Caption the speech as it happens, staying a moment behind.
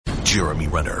Jeremy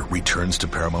Renner returns to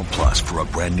Paramount Plus for a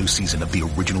brand new season of the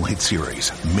original hit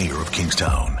series, Mayor of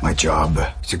Kingstown. My job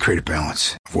is to create a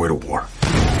balance, avoid a war.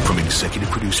 From executive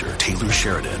producer Taylor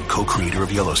Sheridan, co-creator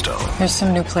of Yellowstone. There's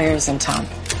some new players in town,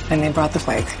 and they brought the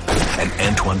plague. And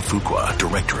Antoine Fuqua,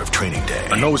 director of Training Day.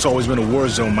 I know it's always been a war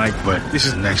zone, Mike, but this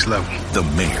is next level. The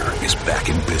Mayor is back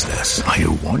in business. Are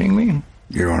you warning me?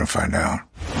 You're going to find out.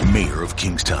 Mayor of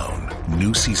Kingstown.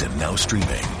 New season now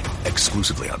streaming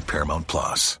exclusively on Paramount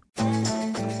Plus.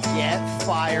 Get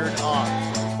fired up.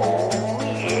 Oh,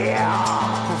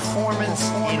 yeah. Performance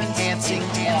enhancing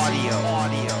audio.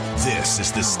 This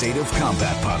is the State of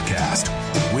Combat Podcast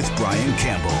with Brian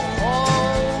Campbell.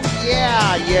 Oh,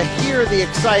 yeah. You hear the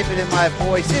excitement in my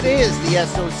voice. It is the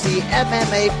SOC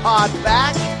MMA pod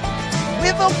back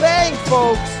with a bang,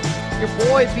 folks. Your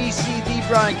boy, BC, the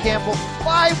Brian Campbell,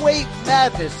 flyweight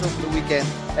madness over the weekend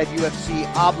at UFC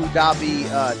Abu Dhabi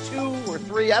 2 or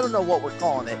 3. I don't know what we're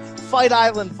calling it. Fight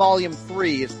Island Volume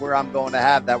 3 is where I'm going to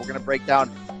have that. We're going to break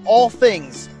down all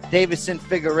things Davison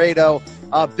Figueiredo.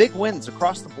 Big wins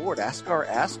across the board. Askar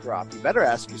Askarov. You better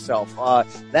ask yourself.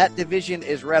 That division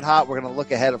is red hot. We're going to look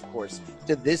ahead, of course,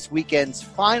 to this weekend's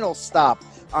final stop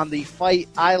on the Fight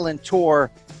Island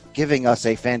Tour, giving us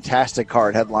a fantastic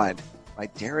card headlined by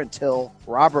Darren Till,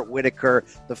 Robert Whittaker,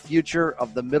 the future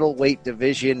of the middleweight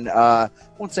division. I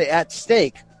won't say at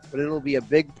stake, but it'll be a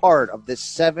big part of this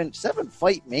seven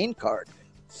fight main card.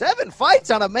 7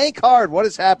 fights on a main card. What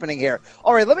is happening here?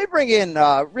 All right, let me bring in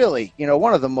really,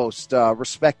 one of the most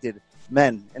respected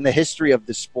men in the history of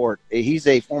the sport. He's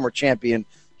a former champion.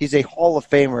 He's a Hall of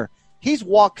Famer. He's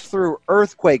walked through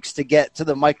earthquakes to get to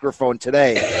the microphone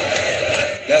today.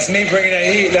 That's me bringing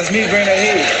that heat. I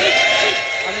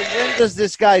mean, when does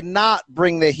this guy not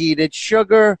bring the heat? It's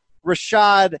Sugar,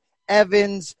 Rashad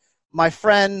Evans, my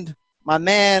friend, my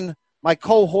man, my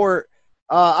cohort.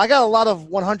 I got a lot of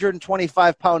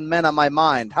 125-pound men on my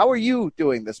mind. How are you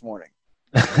doing this morning?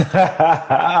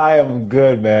 I am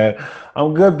good, man.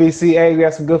 I'm good, BCA. We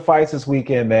had some good fights this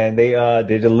weekend, man. They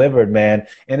delivered, man,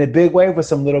 in a big way for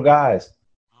some little guys.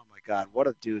 Oh, my God. What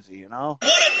a doozy, you know?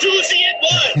 What a doozy it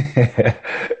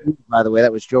was! By the way,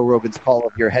 that was Joe Rogan's call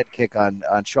of your head kick on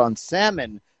Sean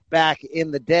Salmon back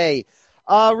in the day.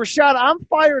 Rashad, I'm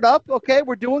fired up. Okay,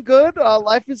 we're doing good.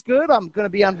 Life is good. I'm going to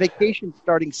be on vacation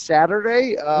starting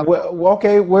Saturday.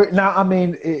 Okay.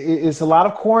 It's a lot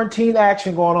of quarantine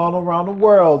action going on around the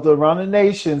world, around the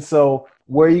nation. So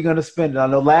where are you going to spend it? I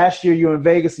know last year you were in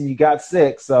Vegas and you got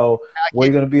sick. So where are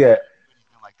you going to be at?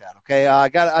 Like that. Okay, I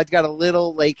got a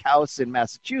little lake house in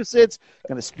Massachusetts.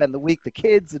 Going to spend the week. The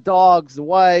kids, the dogs, the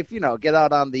wife. Get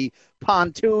out on the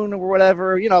pontoon or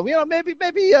whatever.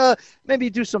 Maybe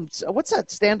do some. What's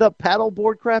that stand-up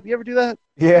paddleboard crap? You ever do that?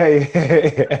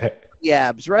 Yeah.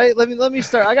 Yabs, right? Let me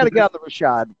start. I got to get on the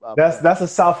Rashad. That's a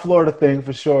South Florida thing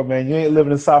for sure, man. You ain't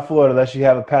living in South Florida unless you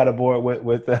have a paddleboard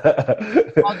with.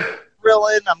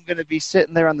 Grilling. I'm going to be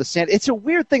sitting there on the sand. It's a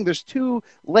weird thing. There's 2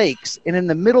 lakes, and in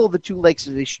the middle of the 2 lakes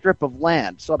is a strip of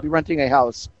land. So I'll be renting a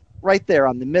house right there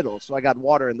on the middle. So I got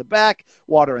water in the back,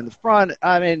 water in the front.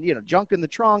 I mean, junk in the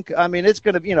trunk. I mean, it's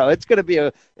going to be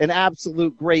an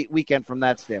absolute great weekend from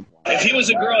that standpoint. If he was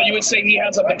a girl, you would say he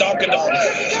has a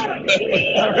badonkadonk.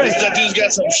 That dude's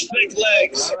got some thick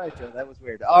legs. All right, Joe, that was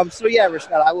weird. So yeah,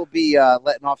 Rashad, I will be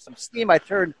letting off some steam. I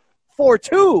turned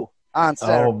 4-2 on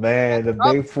Saturday. Oh man, the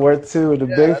big 4-2,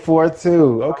 big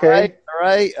 4-2. Okay. All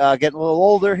right. Getting a little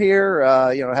older here.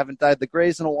 Haven't dyed the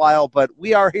grays in a while, but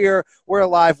we are here. We're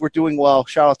alive. We're doing well.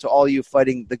 Shout out to all you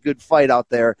fighting the good fight out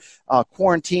there,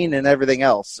 quarantine and everything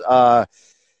else. Wow,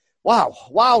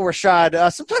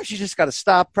 Rashad. Sometimes you just got to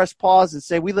stop, press pause, and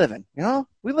say, we living.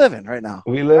 We living right now.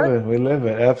 We living.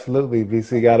 Absolutely.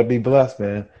 BC got to be blessed,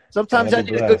 man. Sometimes I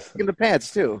need a good kick in the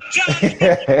pants, too.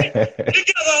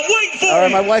 All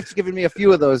right, my wife's giving me a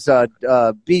few of those.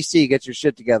 BC, get your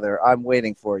shit together. I'm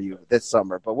waiting for you this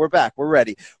summer. But we're back. We're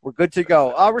ready. We're good to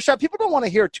go. Rashad, people don't want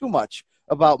to hear too much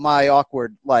about my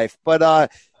awkward life.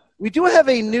 But we do have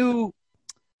a new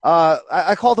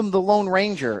I call him the Lone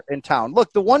Ranger in town.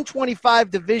 Look, the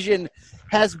 125 division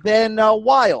has been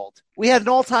wild. We had an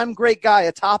all-time great guy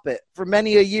atop it for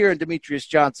many a year in Demetrius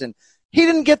Johnson. He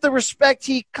didn't get the respect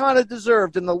he kind of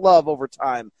deserved and the love over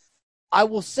time. I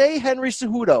will say Henry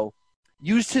Cejudo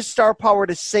used his star power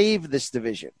to save this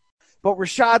division. But,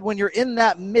 Rashad, when you're in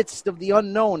that midst of the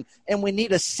unknown and we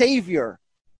need a savior,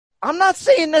 I'm not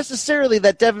saying necessarily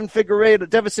that Davison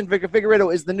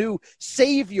Figueiredo is the new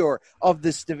savior of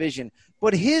this division,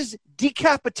 but his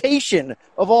decapitation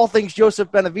of all things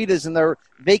Joseph Benavidez in their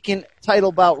vacant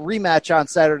title bout rematch on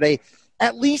Saturday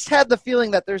at least had the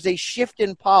feeling that there's a shift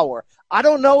in power. I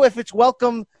don't know if it's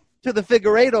welcome to the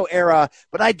Figueiredo era,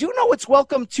 but I do know it's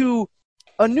welcome to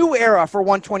a new era for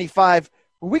 125.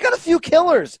 We got a few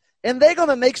killers, and they're going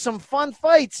to make some fun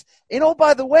fights. And oh,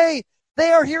 by the way,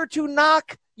 they are here to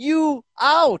knock you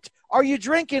out. Are you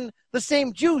drinking the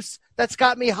same juice that's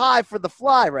got me high for the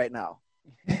fly right now?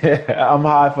 I'm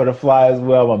high for the fly as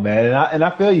well, my man. And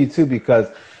I feel you too, because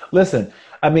listen,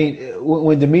 I mean,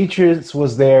 when Demetrius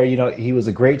was there, he was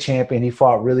a great champion. He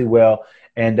fought really well.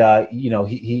 And,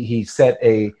 he set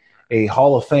a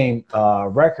Hall of Fame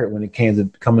record when it came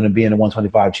to coming to being a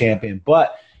 125 champion.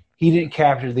 But he didn't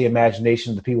capture the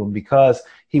imagination of the people because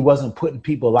he wasn't putting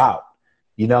people out.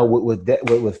 With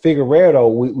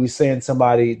Figueiredo, we're saying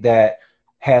somebody that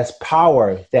has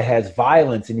power, that has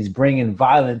violence, and he's bringing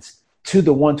violence to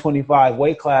the 125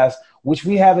 weight class, which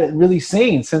we haven't really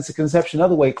seen since the conception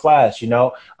of the weight class.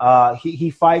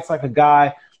 He fights like a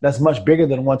guy that's much bigger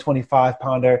than a 125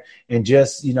 pounder, and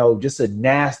just a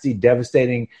nasty,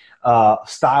 devastating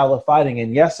style of fighting.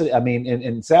 And yesterday,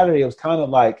 and Saturday, it was kind of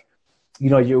like,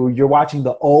 you're watching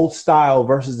the old style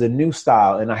versus the new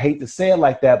style. And I hate to say it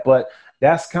like that, but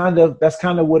that's kind of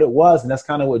what it was. And that's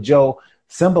kind of what Joe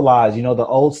symbolized, the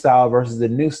old style versus the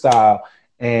new style.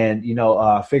 And,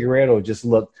 Figueiredo just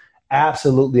looked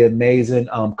absolutely amazing,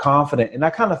 confident. And I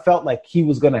kind of felt like he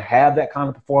was going to have that kind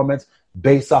of performance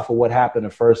based off of what happened in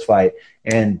the first fight.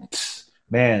 And,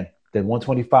 man, the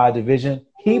 125 division,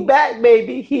 he back,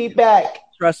 baby. He back.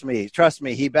 Trust me,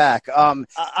 he back.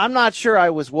 I'm not sure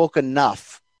I was woke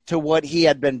enough to what he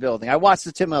had been building. I watched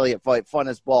the Tim Elliott fight, fun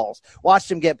as balls.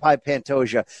 Watched him get by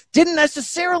Pantoja. Didn't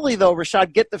necessarily, though,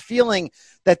 Rashad, get the feeling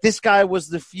that this guy was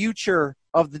the future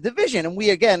of the division. And we,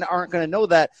 again, aren't going to know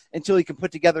that until he can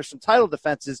put together some title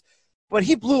defenses. But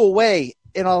he blew away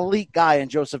an elite guy in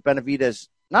Joseph Benavidez,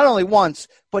 not only once,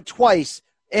 but twice,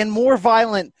 and more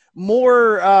violent,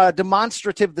 more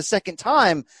demonstrative the second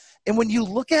time. And when you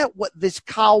look at what this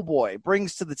cowboy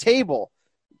brings to the table,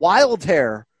 wild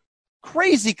hair,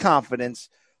 crazy confidence,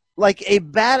 like a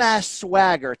badass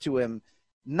swagger to him,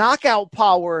 knockout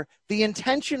power, the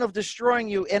intention of destroying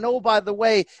you. And, oh, by the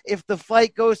way, if the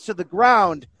fight goes to the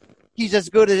ground, he's as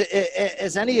good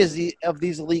as any of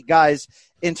these elite guys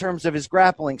in terms of his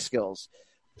grappling skills.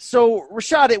 So,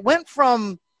 Rashad, it went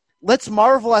from let's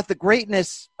marvel at the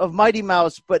greatness of Mighty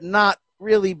Mouse but not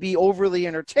really be overly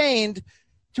entertained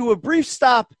to a brief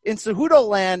stop in Cejudo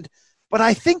land. But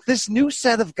I think this new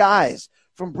set of guys,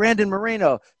 from Brandon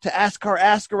Moreno to Askar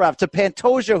Askarov to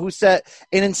Pantoja, who set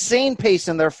an insane pace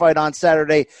in their fight on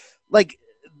Saturday, like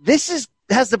this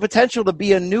has the potential to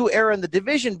be a new era in the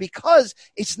division because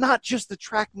it's not just the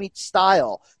track meet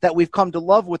style that we've come to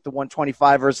love with the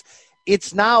 125ers.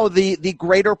 It's now the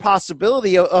greater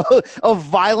possibility of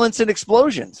violence and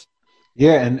explosions.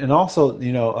 Yeah, and also,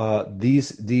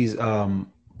 these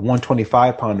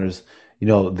 125 pounders,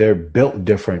 they're built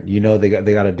different. They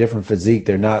got a different physique.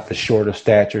 They're not the shorter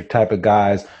stature type of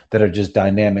guys that are just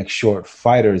dynamic short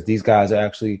fighters. These guys are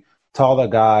actually taller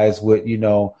guys with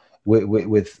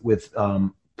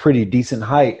pretty decent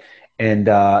height. And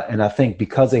I think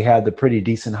because they have the pretty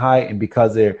decent height and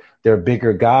because they're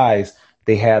bigger guys,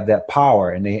 they have that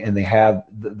power and they have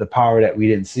the power that we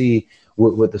didn't see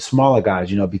with the smaller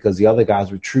guys, because the other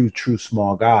guys were true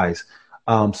small guys.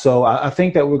 So I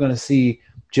think that we're going to see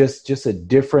just a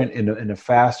different and a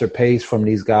faster pace from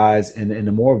these guys and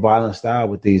a more violent style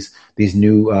with these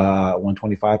new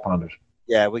 125 pounders.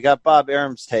 Yeah, we got Bob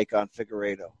Arum's take on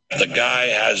Figueiredo. The guy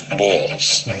has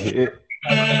balls.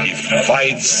 He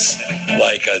fights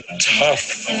like a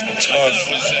tough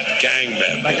gang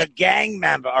member. Like a gang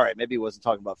member. All right, maybe he wasn't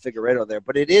talking about Figueiredo there,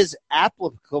 but it is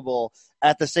applicable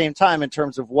at the same time in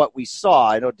terms of what we saw.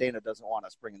 I know Dana doesn't want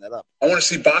us bringing that up. I want to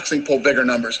see boxing pull bigger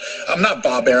numbers. I'm not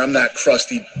Bob Arum. I'm that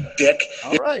crusty dick.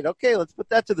 All right, okay, let's put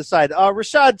that to the side.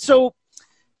 Rashad, so,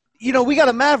 we got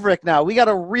a maverick now. We got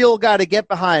a real guy to get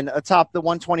behind atop the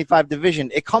 125 division.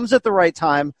 It comes at the right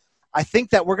time. I think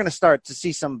that we're going to start to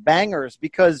see some bangers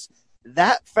because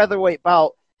that featherweight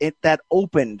bout, that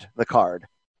opened the card.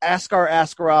 Askar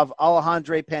Askarov,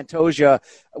 Alejandro Pantoja,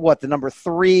 the number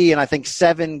 3 and I think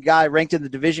 7 guy ranked in the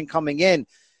division coming in.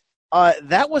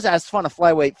 That was as fun a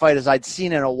flyweight fight as I'd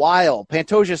seen in a while.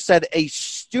 Pantoja set a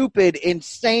stupid,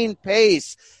 insane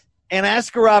pace, and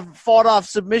Askarov fought off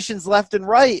submissions left and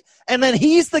right. And then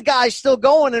he's the guy still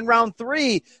going in round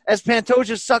 3 as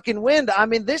Pantoja's sucking wind. I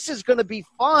mean, this is going to be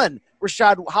fun,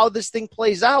 Rashad, how this thing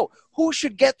plays out. Who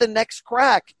should get the next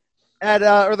crack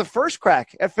or the first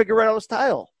crack at Figueiredo's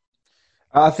title?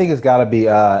 I think it's got to be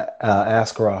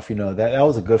Askarov. That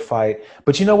was a good fight.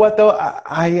 But you know what, though?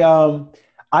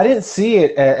 I didn't see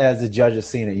it as the judges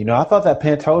seen it. I thought that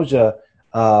Pantoja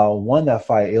won that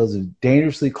fight. It was a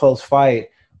dangerously close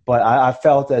fight. But I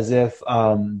felt as if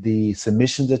the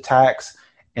submissions attacks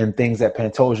and things that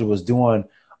Pantoja was doing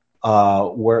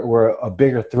were a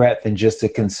bigger threat than just the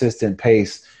consistent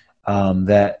pace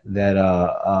that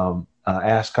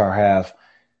Askar have.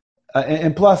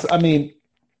 And plus, I mean,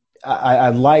 I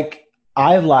like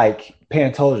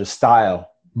Pantoja's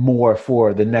style more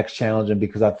for the next challenge, and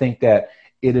because I think that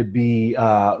it'd be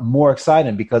more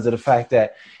exciting because of the fact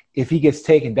that if he gets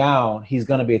taken down, he's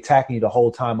going to be attacking you the whole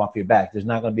time off your back. There's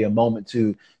not going to be a moment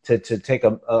to take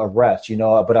a rest, you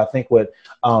know. But I think with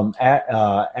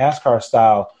Askar's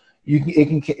style,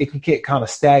 it can get kind of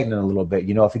stagnant a little bit,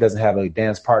 you know, if he doesn't have a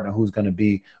dance partner who's going to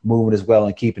be moving as well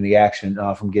and keeping the action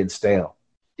from getting stale.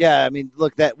 Yeah, I mean,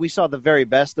 look, that we saw the very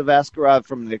best of Askarov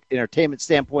from an entertainment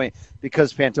standpoint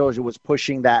because Pantoja was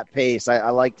pushing that pace.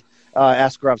 I liked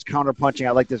Askarov's counterpunching.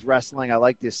 I liked his wrestling. I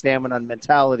liked his stamina and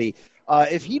mentality.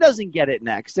 If he doesn't get it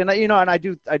next, and you know, and I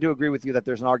do agree with you that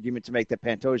there's an argument to make that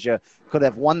Pantoja could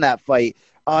have won that fight.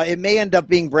 It may end up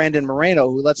being Brandon Moreno,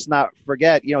 who, let's not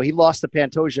forget, you know, he lost to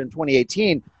Pantoja in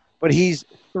 2018, but he's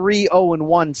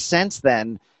 3-0-1 since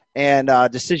then, and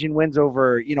decision wins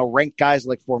over, you know, ranked guys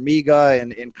like Formiga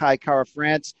and Kai Kara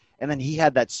France, and then he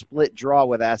had that split draw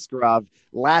with Askarov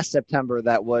last September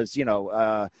that was, you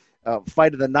know,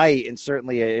 fight of the night and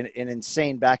certainly an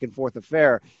insane back and forth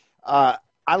affair.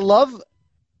 I love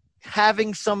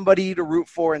having somebody to root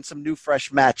for in some new,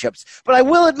 fresh matchups. But I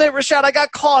will admit, Rashad, I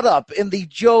got caught up in the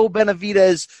Joe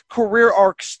Benavidez career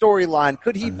arc storyline.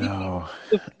 Could he be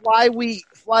the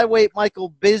flyweight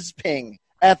Michael Bisping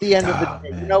at the end of the day?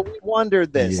 Man. You know, we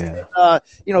wondered this. Yeah.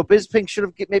 You know, Bisping should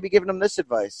have maybe given him this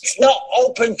advice. It's not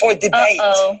open for debate.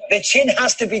 Uh-oh. The chin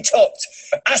has to be tucked.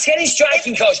 Ask any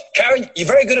striking coach. Karen, you're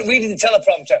very good at reading the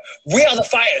teleprompter. We are the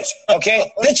fighters,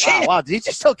 okay? The chin. Wow. Did you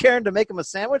just tell Karen to make him a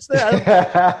sandwich there?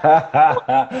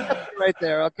 Right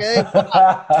there, okay?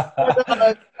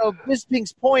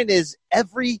 Bisping's point is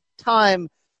every time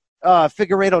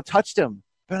Figueiredo touched him,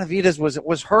 Benavidez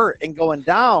was hurt and going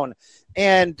down.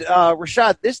 And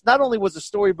Rashad, this not only was a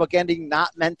storybook ending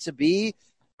not meant to be,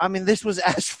 I mean, this was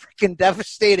as freaking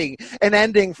devastating an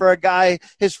ending for a guy,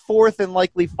 his fourth and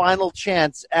likely final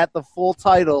chance at the full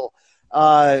title.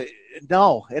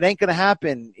 No, it ain't going to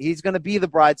happen. He's going to be the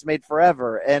bridesmaid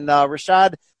forever. And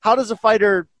Rashad, how does a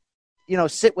fighter, you know,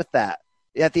 sit with that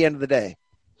at the end of the day?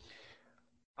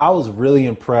 I was really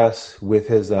impressed with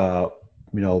his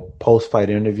post-fight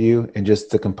interview and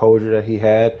just the composure that he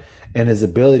had and his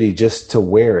ability just to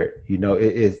wear it. You know,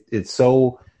 it's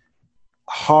so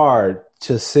hard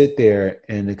to sit there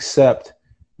and accept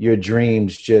your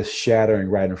dreams just shattering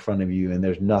right in front of you and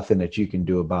there's nothing that you can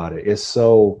do about it. It's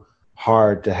so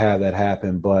hard to have that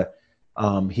happen, but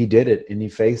he did it and he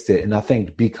faced it. And I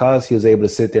think because he was able to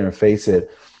sit there and face it,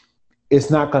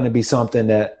 it's not going to be something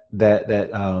that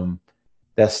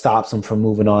stops him from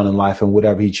moving on in life and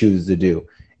whatever he chooses to do.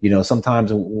 You know,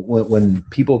 sometimes when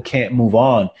people can't move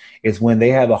on, it's when they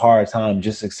have a hard time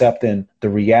just accepting the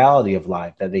reality of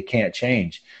life that they can't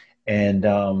change.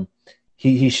 And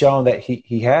he's shown that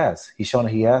he has. He's shown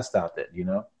that he has stopped it, you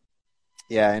know?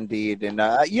 Yeah, indeed. And,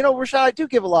 you know, Rashad, I do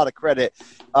give a lot of credit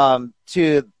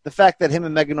to the fact that him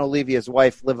and Megan O'Leary, his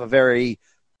wife, live a very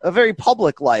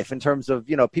public life in terms of,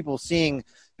 you know, people seeing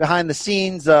behind the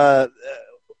scenes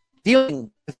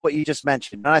dealing with what you just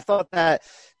mentioned. And I thought that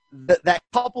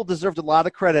couple deserved a lot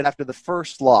of credit after the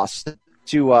first loss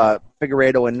to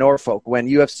Figueiredo in Norfolk when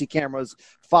UFC cameras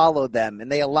followed them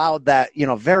and they allowed that, you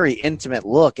know, very intimate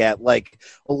look at like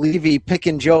O'Leary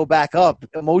picking Joe back up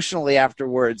emotionally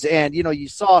afterwards. And, you know, you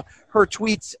saw her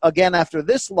tweets again after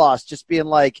this loss just being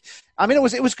like, I mean,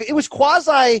 it was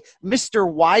quasi Mr.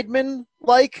 Weidman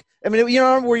like. I mean, you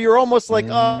know, where you're almost like,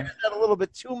 oh, is that a little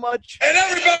bit too much? And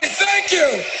everybody, thank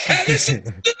you. And this is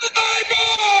my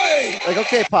boy. Like,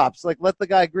 okay, Pops, like, let the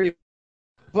guy grieve.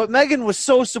 But Megan was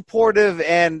so supportive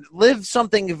and lived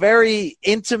something very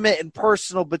intimate and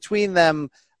personal between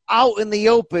them out in the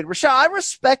open. Rashad, I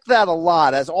respect that a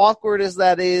lot, as awkward as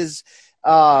that is.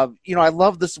 You know, I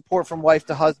love the support from wife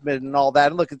to husband and all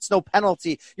that. And look, it's no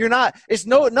penalty. It's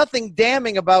nothing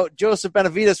damning about Joseph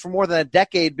Benavidez for more than a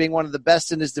decade being one of the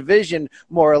best in his division,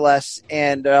 more or less,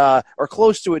 and or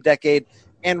close to a decade,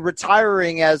 and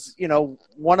retiring as, you know,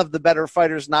 one of the better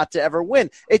fighters not to ever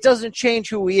win. It doesn't change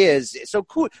who he is. So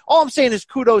all I'm saying is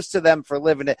kudos to them for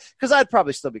living it, because I'd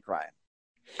probably still be crying.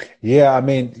 Yeah, I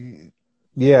mean,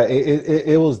 yeah,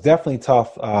 it was definitely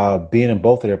tough being in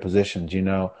both of their positions, you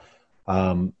know.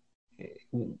 And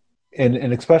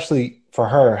especially for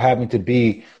her having to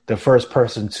be the first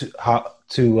person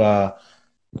to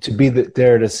be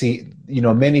there to see, you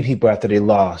know, many people after they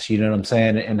lost, you know what I'm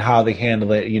saying, and how they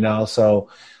handle it, you know. So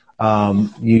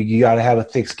You got to have a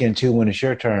thick skin too when it's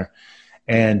your turn.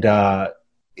 And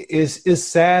it's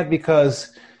sad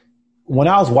because when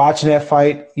I was watching that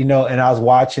fight, and I was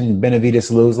watching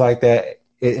Benavidez lose like that,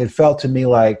 it felt to me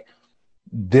like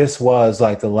this was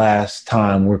like the last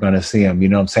time we're going to see him. You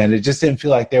know what I'm saying? It just didn't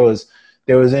feel like there was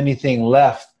anything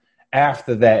left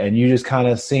after that. And you just kind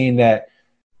of seen that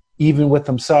even with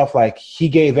himself, like he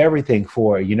gave everything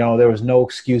for it. There was no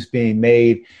excuse being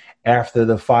made after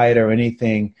the fight or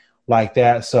anything like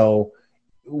that. So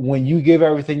when you give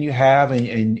everything you have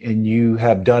and you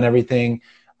have done everything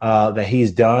that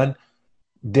he's done,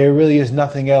 there really is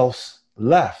nothing else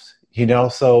left.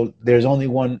 So there's only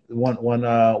one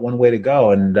way to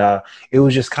go, and it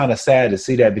was just kind of sad to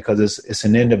see that because it's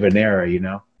an end of an era,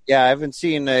 Yeah, I haven't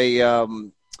seen a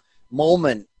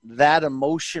moment that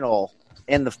emotional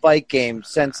in the fight game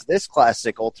since this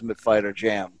classic Ultimate Fighter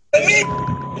jam. Let me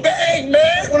bang,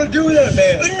 man. I want to do that,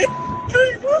 man. Let me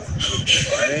bang, bro.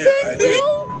 I do.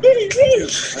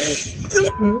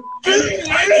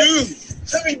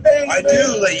 Let me bang. I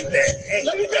do let you bang. Hey.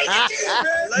 Let me bang again,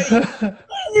 man.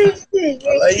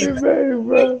 Let you bang,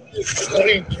 bro. Let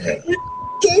me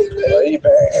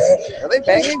bang. Are they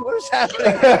banging? What is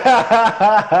happening?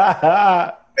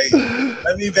 Hey,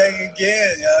 let me bang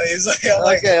again. He's like,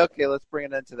 okay, let's bring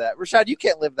an end to that. Rashad, you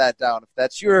can't live that down if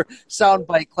that's your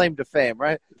soundbite claim to fame,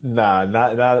 right? Nah,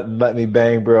 not let me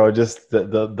bang, bro. Just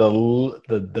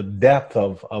the depth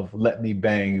of let me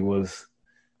bang was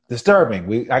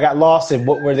disturbing. I got lost in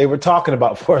what they were talking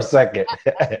about for a second.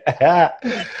 Let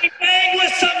me bang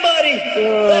with somebody.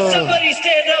 Let somebody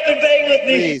stand up and bang with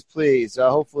me. Please.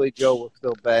 Hopefully Joe will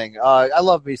still bang. I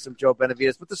love me some Joe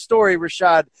Benavidez. But the story,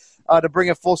 Rashad, to bring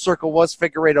it full circle, was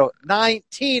Figueiredo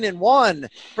 19-1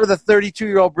 for the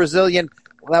 32-year-old Brazilian.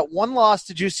 That one loss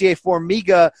to Jussier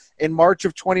Formiga in March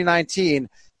of 2019,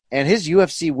 and his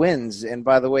UFC wins. And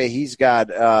by the way, he's got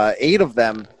 8 of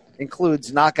them.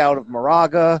 Includes knockout of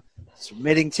Moraga,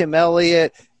 submitting Tim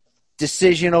Elliott,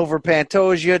 decision over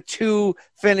Pantoja, 2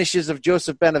 finishes of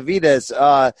Joseph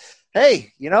Benavidez.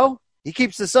 Hey, he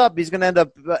keeps this up, he's going to end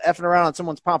up effing around on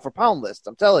someone's pound-for-pound list.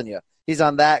 I'm telling you, he's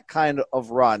on that kind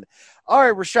of run. All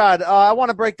right, Rashad, I want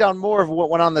to break down more of what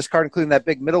went on this card, including that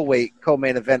big middleweight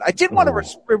co-main event. I did want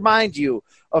to remind you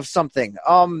of something.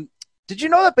 Did you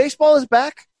know that baseball is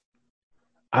back?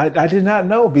 I did not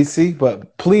know, BC,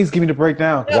 but please give me the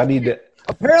breakdown because I need to.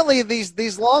 Apparently,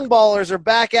 these long ballers are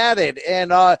back at it,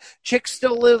 and chicks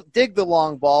still dig the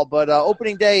long ball. But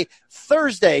opening day,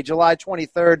 Thursday, July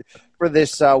 23rd, for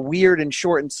this weird and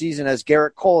shortened season as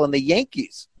Garrett Cole and the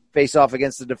Yankees face off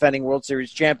against the defending World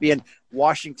Series champion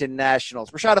Washington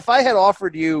Nationals. Rashad, if I had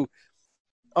offered you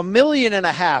 $1.5 million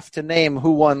to name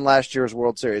who won last year's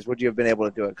World Series, would you have been able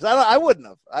to do it? Because I wouldn't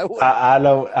have. I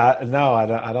know.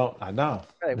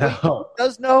 Okay, no. Who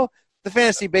does know? The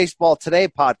Fantasy Baseball Today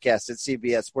podcast at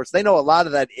CBS Sports. They know a lot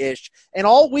of that ish. And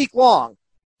all week long,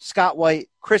 Scott White,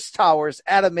 Chris Towers,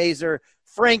 Adam Mazer,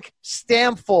 Frank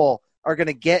Stamful are going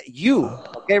to get you,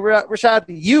 okay, Rashad,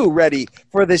 you ready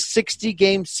for this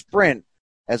 60-game sprint,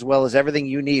 as well as everything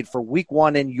you need for week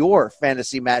 1 in your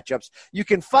fantasy matchups. You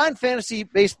can find Fantasy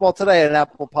Baseball Today on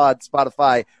Apple Pod,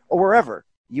 Spotify, or wherever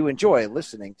you enjoy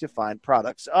listening to fine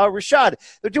products. Rashad,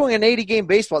 they're doing an 80-game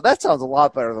baseball. That sounds a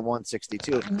lot better than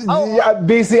 162. Yeah,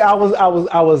 BC,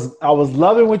 I was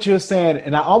loving what you were saying,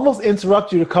 and I almost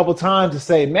interrupted you a couple times to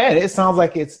say, man, it sounds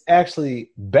like it's actually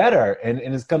better, and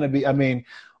it's going to be. I mean,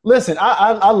 listen,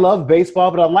 I love baseball,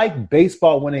 but I like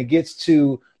baseball when it gets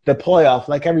to the playoff,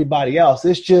 like everybody else.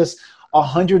 It's just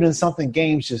 100 and something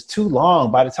games, just too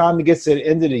long. By the time it gets to the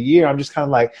end of the year, I'm just kind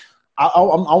of like, I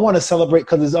want to celebrate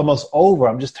because it's almost over.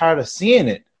 I'm just tired of seeing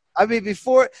it. I mean,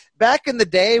 back in the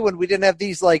day when we didn't have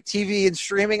these like TV and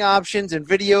streaming options and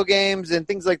video games and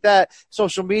things like that,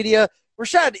 social media,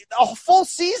 Rashad, a full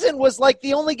season was like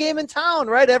the only game in town,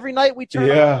 right? Every night we turn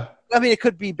on. I mean, it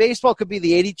could be baseball, it could be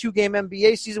the 82-game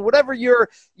NBA season, whatever your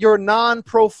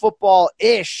non-pro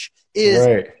football-ish is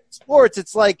right. Sports.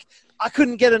 It's like I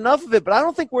couldn't get enough of it, but I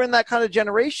don't think we're in that kind of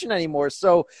generation anymore.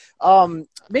 So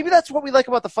maybe that's what we like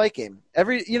about the fight game.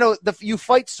 You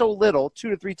fight so little, 2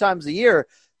 to 3 times a year,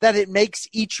 that it makes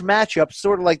each matchup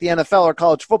sort of like the NFL or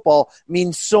college football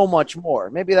means so much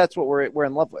more. Maybe that's what we're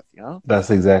in love with, you know?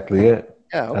 That's exactly it.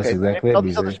 Yeah, okay. That's exactly it. All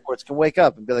these other sports can wake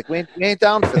up and be like, we ain't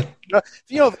down for it.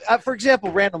 For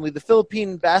example, randomly, the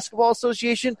Philippine Basketball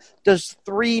Association does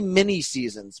 3 mini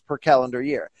seasons per calendar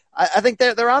year. I think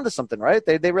they're onto something, right?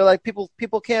 They were like people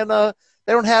can they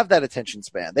They don't have that attention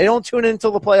span. They don't tune in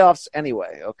until the playoffs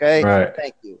anyway, okay? Right.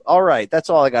 Thank you. All right, that's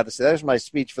all I got to say. There's my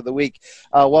speech for the week.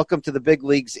 Welcome to the big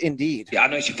leagues indeed. I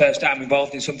know it's your first time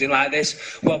involved in something like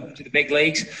this. Welcome to the big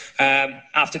leagues.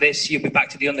 After this, you'll be back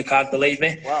to the undercard, believe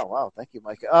me. Wow. Thank you,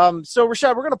 Mike. So,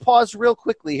 Rashad, we're going to pause real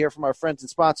quickly here from our friends and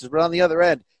sponsors, but on the other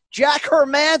end, Jack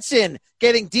Hermanson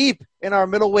getting deep in our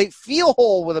middleweight field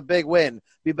hole with a big win.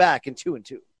 Be back in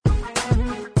 2-2.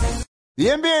 The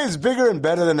NBA is bigger and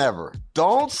better than ever.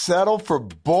 Don't settle for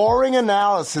boring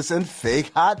analysis and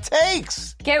fake hot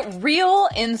takes. Get real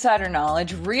insider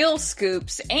knowledge, real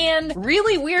scoops, and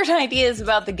really weird ideas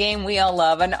about the game we all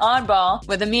love. An oddball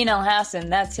with Amin Elhassan,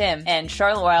 that's him, and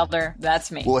Charlotte Wilder,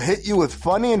 that's me. We'll hit you with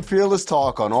funny and fearless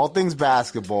talk on all things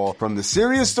basketball, from the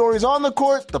serious stories on the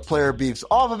court, the player beefs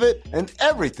off of it, and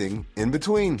everything in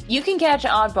between. You can catch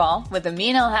Oddball with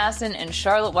Amin Elhassan and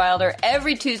Charlotte Wilder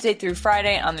every Tuesday through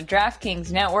Friday on the DraftKings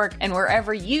Network and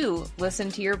wherever you listen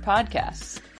to your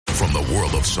podcasts. From the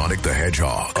world of Sonic the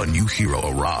Hedgehog, a new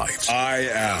hero arrives. I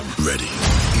am ready.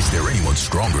 Is there anyone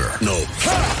stronger? No.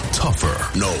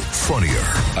 Tougher? No.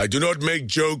 Funnier? I do not make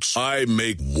jokes. I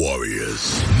make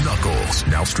warriors. Knuckles,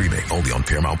 now streaming only on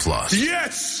Paramount+.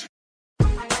 Yes!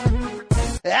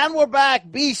 And we're back.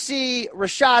 BC,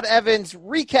 Rashad Evans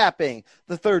recapping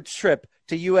the third trip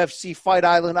to UFC Fight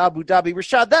Island, Abu Dhabi.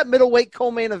 Rashad, that middleweight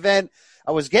co-main event,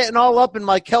 I was getting all up in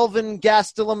my Kelvin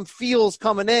Gastelum feels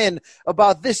coming in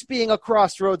about this being a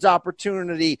crossroads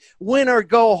opportunity. Win or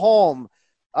go home.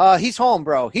 He's home,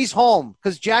 bro. He's home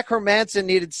because Jack Hermanson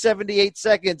needed 78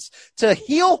 seconds to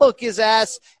heel hook his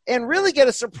ass and really get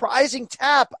a surprising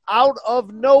tap out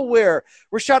of nowhere.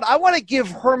 Rashad, I want to give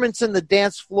Hermanson the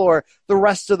dance floor the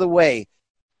rest of the way,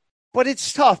 but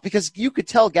it's tough because you could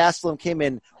tell Gastelum came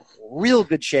in real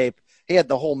good shape. He had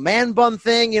the whole man bun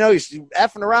thing, he's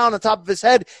effing around on top of his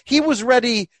head. He was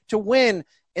ready to win,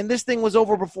 and this thing was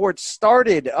over before it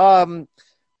started. Do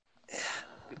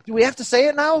we have to say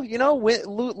it now?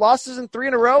 Losses in 3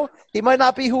 in a row. He might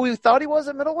not be who we thought he was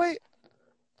at middleweight.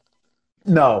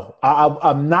 No,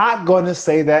 I'm not going to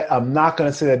say that. I'm not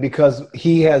going to say that because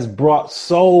he has brought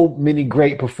so many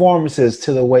great performances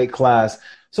to the weight class.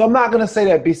 So I'm not going to say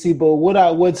that, BC, but what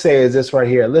I would say is this right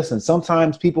here. Listen,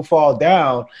 sometimes people fall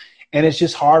down, and it's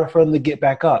just harder for them to get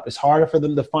back up. It's harder for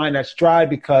them to find that stride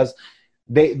because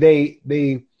they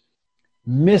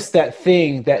miss that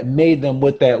thing that made them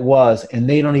what that was, and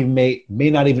they may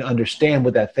not even understand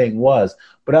what that thing was.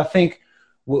 But I think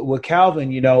with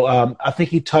Calvin, I think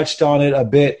he touched on it a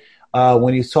bit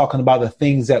when he's talking about the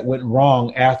things that went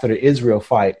wrong after the Israel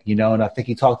fight, and I think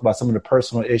he talked about some of the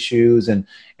personal issues and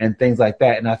things like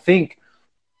that. And I think,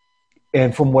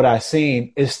 and from what I've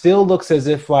seen, it still looks as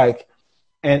if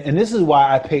and this is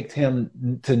why I picked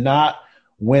him to not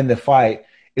win the fight,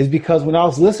 is because when I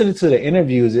was listening to the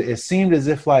interviews, it seemed as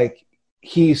if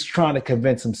he's trying to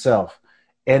convince himself.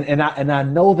 And I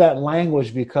know that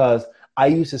language because I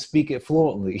used to speak it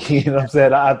fluently. You know what I'm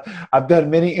saying? I've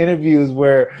done many interviews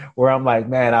where I'm like,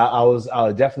 man,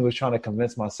 I definitely was trying to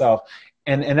convince myself.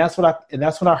 And that's what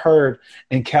I heard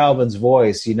in Calvin's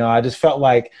voice. I just felt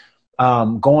like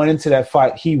going into that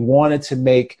fight, he wanted to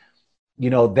make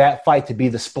that fight to be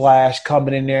the splash,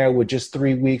 coming in there with just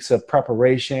 3 weeks of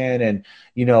preparation and,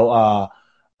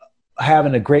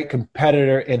 having a great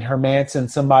competitor in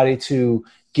Hermanson, somebody to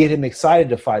get him excited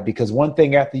to fight. Because one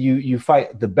thing after you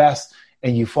fight the best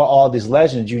and you fought all these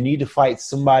legends, you need to fight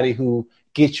somebody who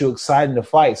gets you excited to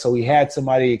fight. So he had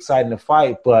somebody excited to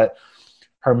fight, but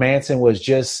Hermanson was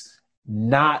just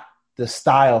not the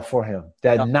style for him,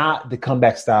 not the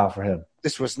comeback style for him.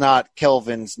 This was not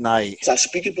Kelvin's night. I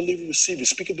speak it, believe it, receive it.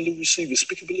 Speak it, believe it, receive it.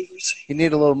 Speak it, believe it, receive it. You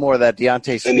need a little more of that,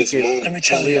 Deontay. Speak it, let me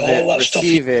tell you, a whole lot of stuff.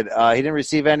 Receive it. He didn't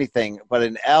receive anything but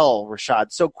an L,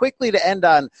 Rashad. So quickly to end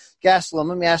on Gastelum,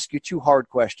 let me ask you 2 hard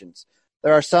questions.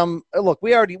 There are some – look,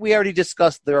 we already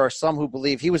discussed there are some who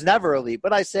believe he was never elite,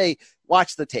 but I say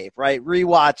watch the tape, right?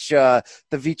 Rewatch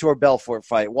the Vitor Belfort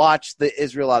fight. Watch the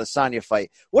Israel Adesanya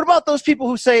fight. What about those people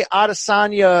who say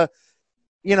Adesanya –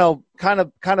 kind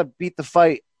of beat the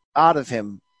fight out of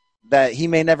him, that he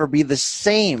may never be the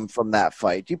same from that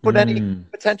fight? Do you put any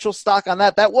potential stock on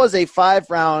that? That was a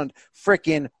 5-round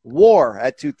freaking war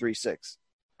at 236.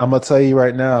 I'm going to tell you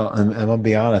right now, and I'm going to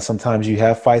be honest, sometimes you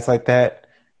have fights like that,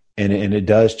 and it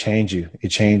does change you. It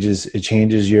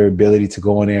changes your ability to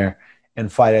go in there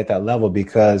and fight at that level,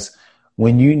 because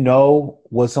when you know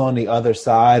what's on the other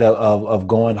side of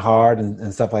going hard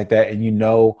and stuff like that, and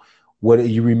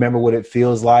you remember what it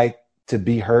feels like to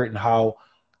be hurt and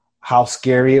how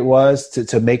scary it was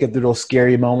to make it through those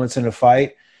scary moments in a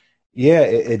fight. Yeah,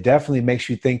 it definitely makes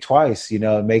you think twice.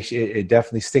 It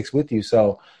definitely sticks with you.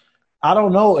 So I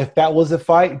don't know if that was a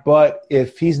fight, but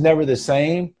if he's never the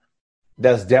same,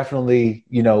 that's definitely,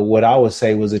 what I would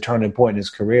say was a turning point in his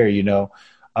career,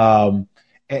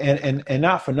 and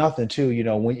not for nothing too,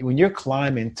 when you're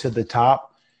climbing to the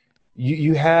top,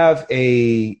 you have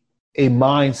a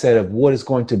mindset of what it's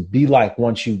going to be like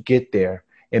once you get there.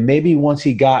 And maybe once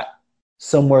he got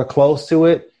somewhere close to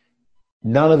it,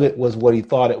 none of it was what he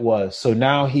thought it was. So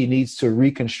now he needs to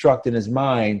reconstruct in his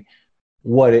mind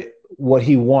what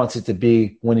he wants it to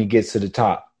be when he gets to the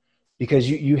top. Because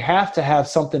you have to have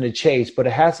something to chase, but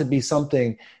it has to be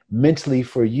something mentally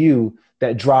for you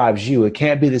that drives you. It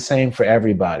can't be the same for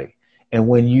everybody. And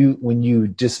when you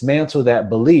dismantle that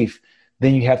belief,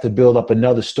 then you have to build up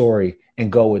another story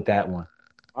and go with that one.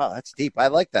 Wow, that's deep. I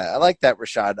like that.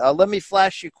 Rashad. Let me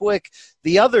flash you quick.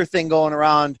 The other thing going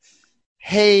around,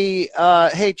 hey,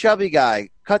 chubby guy,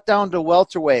 cut down to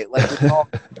welterweight like we all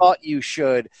thought you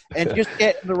should, and just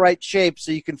get in the right shape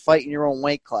so you can fight in your own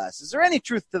weight class. Is there any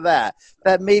truth to that?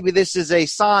 That maybe this is a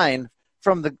sign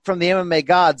from the MMA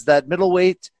gods that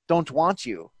middleweight don't want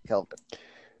you, Kelvin?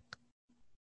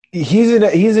 He's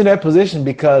in that position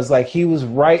because he was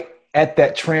right at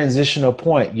that transitional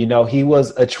point. He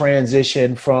was a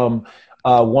transition from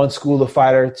one school of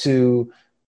fighter to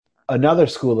another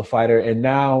school of fighter, and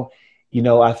now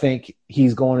I think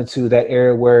he's going into that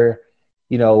area where,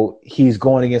 he's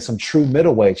going against some true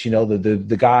middleweights,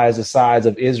 the guys the size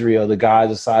of Israel, the guys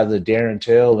the size of Darren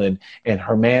Till and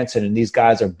Hermanson, and these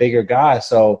guys are bigger guys.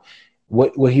 So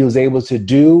what he was able to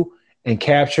do and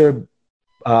capture,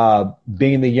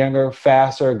 being the younger,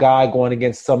 faster guy going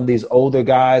against some of these older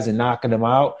guys and knocking them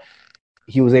out,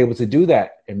 he was able to do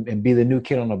that and be the new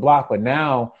kid on the block. But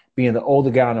now, being the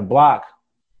older guy on the block,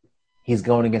 he's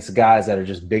going against the guys that are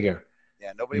just bigger.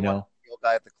 Yeah, nobody wants to be the old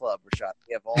guy at the club, Rashad.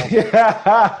 We have all.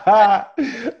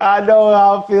 I know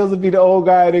how it feels to be the old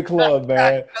guy at the club,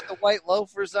 man. He's got the white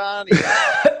loafers on. He's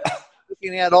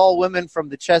looking at all women from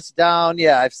the chest down.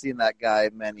 Yeah, I've seen that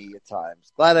guy many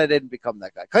times. Glad I didn't become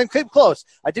that guy. Came close.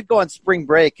 I did go on spring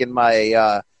break in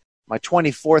my my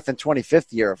 24th and 25th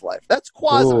year of life. That's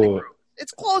quasi-gross.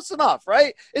 It's close enough,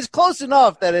 right? It's close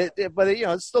enough that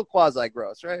it's still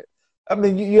quasi-gross, right? I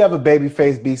mean, you have a baby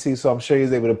face, BC, so I'm sure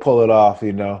he's able to pull it off,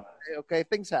 Okay,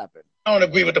 things happen. I don't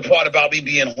agree with the part about me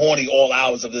being horny all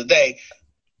hours of the day.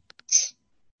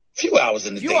 Few hours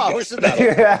in the day. Few hours in the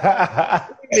day. I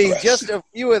mean, just a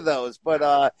few of those.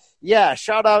 But,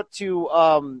 shout out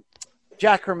to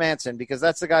Jack Hermanson, because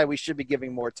that's the guy we should be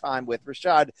giving more time with.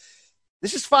 Rashad,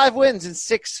 this is 5 wins in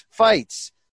 6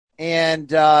 fights, and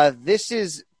this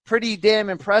is pretty damn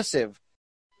impressive.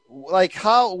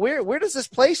 Where does this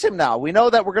place him now? We know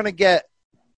that we're going to get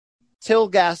Till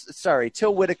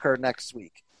Whittaker next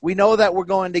week. We know that we're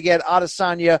going to get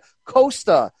Adesanya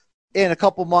Costa in a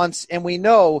couple months, and we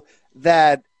know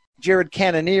that Jared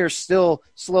Cannonier's still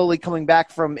slowly coming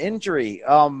back from injury.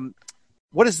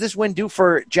 What does this win do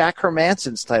for Jack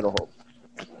Hermanson's title hope?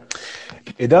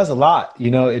 It does a lot.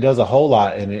 It does a whole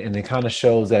lot, and it kind of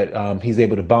shows that he's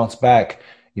able to bounce back.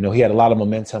 He had a lot of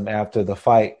momentum after the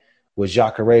fight with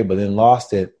Jacare, but then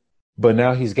lost it. But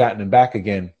now he's gotten it back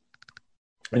again,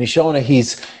 and he's showing that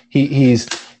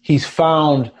he's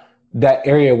found that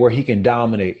area where he can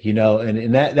dominate.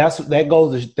 And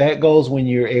that goes when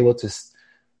you're able to,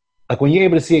 when you're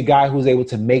able to see a guy who's able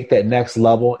to make that next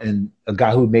level, and a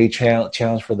guy who may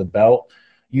challenge for the belt.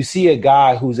 You see a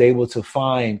guy who's able to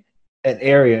find an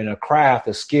area and a craft,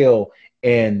 a skill,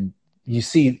 and you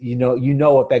see,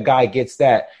 if that guy gets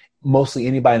that, mostly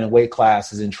anybody in the weight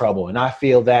class is in trouble. And I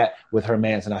feel that with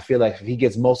Hermanson. I feel like if he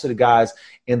gets most of the guys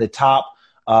in the top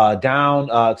down,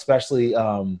 especially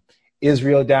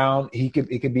Israel down, he could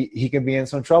be in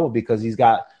some trouble, because he's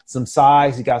got some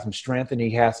size, he got some strength, and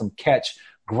he has some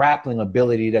grappling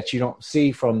ability that you don't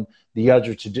see from the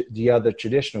other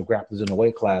traditional grapplers in the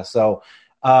weight class. So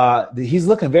he's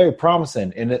looking very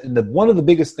promising. And one of the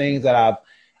biggest things that I've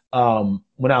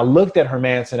when I looked at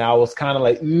Hermanson, I was kind of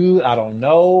like, ooh, I don't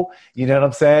know. You know what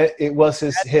I'm saying? It was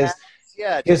his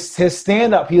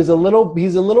stand up. He's a little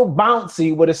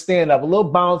bouncy with a stand up, a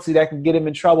little bouncy that can get him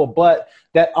in trouble. But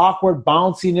that awkward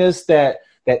bounciness, that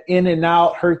in and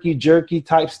out, herky jerky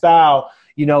type style,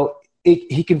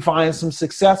 he can find some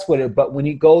success with it. But when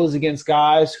he goes against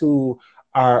guys who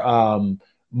are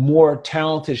more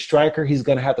talented striker, he's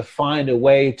going to have to find a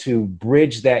way to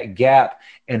bridge that gap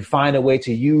and find a way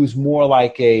to use more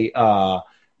like a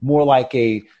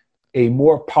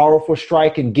more powerful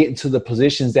strike and get into the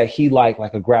positions that he like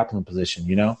a grappling position,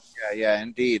 Yeah,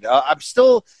 indeed. I'm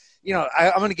still,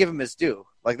 I'm going to give him his due.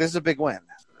 This is a big win.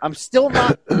 I'm still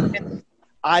not convinced.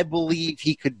 I believe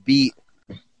he could beat,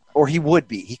 or he would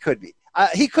be. He could be.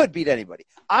 He could beat anybody.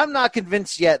 I'm not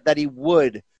convinced yet that he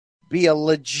would be a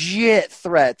legit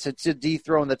threat to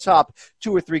dethrone the top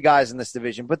 2 or 3 guys in this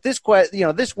division. But this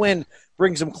win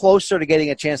brings him closer to getting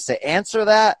a chance to answer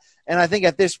that. And I think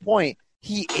at this point,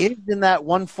 he is in that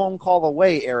one phone call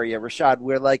away area, Rashad,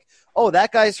 where like, oh,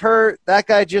 that guy's hurt, that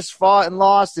guy just fought and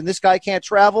lost, and this guy can't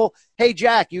travel. Hey,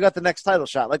 Jack, you got the next title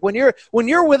shot. Like when you're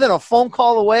within a phone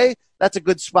call away, that's a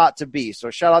good spot to be.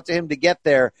 So shout out to him to get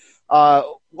there.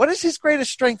 What is his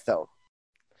greatest strength, though?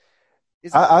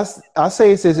 I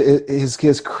say it's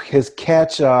his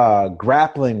catch,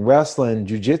 grappling, wrestling,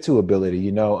 jiu-jitsu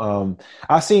ability.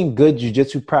 I've seen good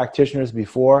jiu-jitsu practitioners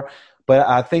before, but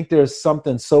I think there's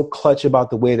something so clutch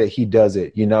about the way that he does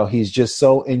it. He's just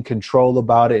so in control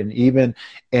about it, and even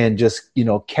just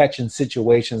catching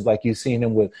situations like you've seen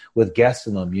him with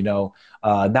Gastelum.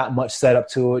 Not much setup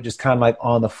to it, just kind of like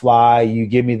on the fly. You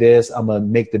give me this, I'm gonna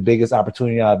make the biggest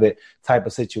opportunity out of it type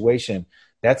of situation.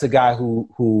 That's a guy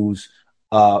who's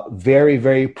very,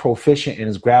 very proficient in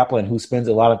his grappling, who spends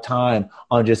a lot of time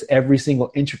on just every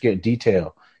single intricate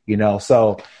detail.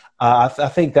 So. I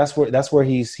think that's where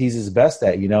he's his best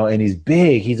at, and he's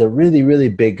big. He's a really, really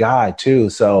big guy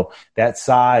too. So that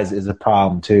size is a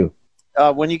problem too.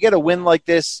 When you get a win like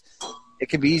this, it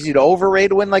can be easy to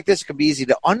overrate a win like this. It can be easy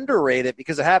to underrate it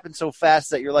because it happens so fast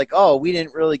that you're like, oh, we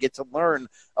didn't really get to learn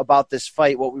about this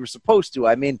fight what we were supposed to.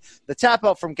 I mean, the tap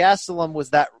out from Gastelum was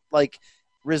that like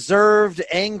reserved,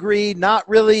 angry, not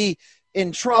really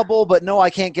in trouble, but no,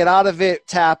 I can't get out of it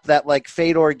tap that like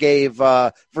Fedor gave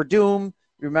Verdum.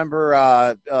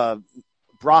 Remember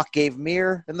Brock gave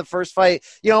Mir in the first fight?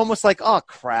 Almost like, oh,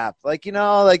 crap. Like,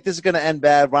 like this is going to end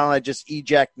bad. Why don't I just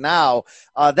eject now?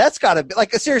 That's got to be –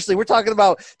 like, seriously, we're talking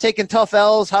about taking tough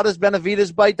L's. How does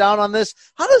Benavidez bite down on this?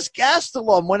 How does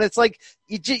Gastelum when it's like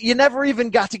you never even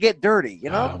got to get dirty,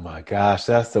 Oh, my gosh.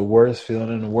 That's the worst feeling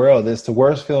in the world. It's the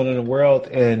worst feeling in the world.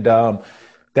 And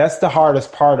that's the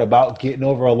hardest part about getting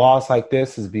over a loss like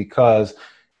this is because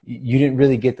you didn't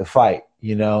really get the fight.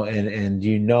 And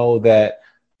that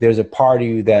there's a part of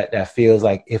you that feels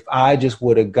like if I just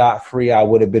would have got free, I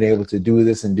would have been able to do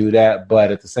this and do that. But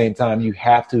at the same time, you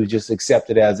have to just accept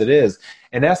it as it is.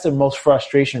 And that's the most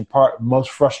frustrating part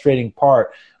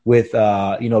with,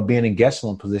 being in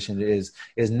Gastelum position is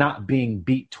not being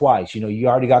beat twice. You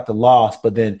already got the loss,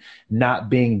 but then not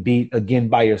being beat again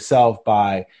by yourself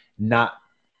by not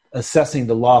assessing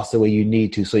the loss the way you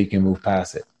need to so you can move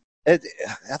past it.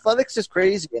 Athletics is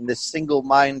crazy in this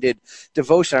single-minded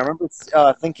devotion. I remember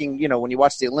thinking, when you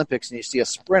watch the Olympics and you see a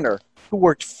sprinter who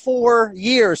worked 4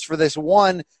 years for this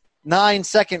 1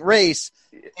 9-second race,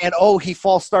 and he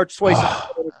false starts twice.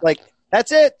 Like,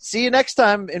 that's it. See you next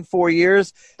time in 4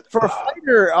 years. For a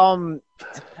fighter,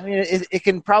 it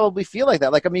can probably feel like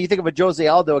that. Like, you think of a Jose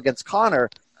Aldo against Conor.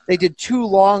 They did 2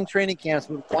 long training camps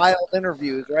with wild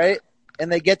interviews, right?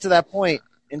 And they get to that point.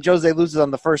 And Jose loses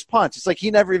on the first punch. It's like he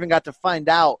never even got to find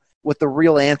out what the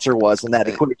real answer was in that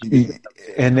equation.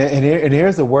 And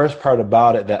here's the worst part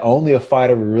about it that only a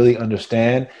fighter will really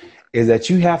understand is that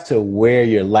you have to wear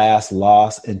your last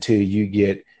loss until you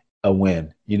get a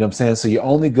win. You know what I'm saying? So you're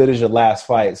only good as your last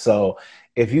fight. So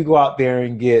if you go out there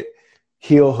and get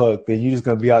heel hooked, then you're just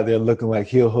going to be out there looking like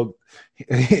heel hooked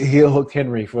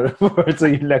Henry for until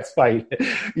your next fight,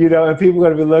 and people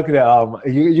are going to be looking at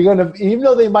you're going to, even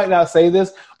though they might not say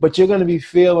this, but you're going to be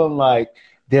feeling like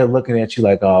they're looking at you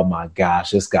like, oh my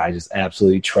gosh, this guy just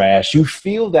absolutely trash. You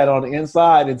feel that on the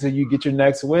inside until you get your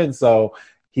next win. So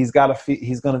he's going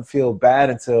to feel bad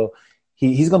until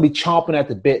he's going to be chomping at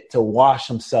the bit to wash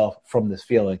himself from this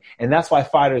feeling, and that's why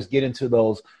fighters get into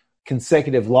those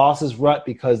consecutive losses rut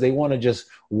because they want to just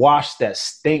wash that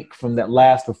stink from that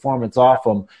last performance off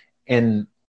them, and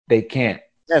they can't.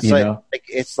 Yeah,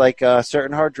 it's like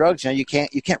certain hard drugs. You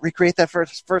can't recreate that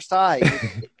first high.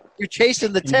 You're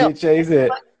chasing the tail. You chase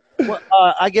it. Well,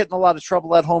 I get in a lot of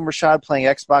trouble at home, Rashad, playing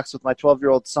Xbox with my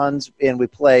 12-year-old sons, and we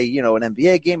play, an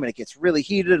NBA game, and it gets really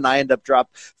heated, and I end up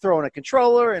throwing a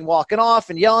controller and walking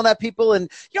off and yelling at people, and,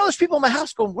 there's people in my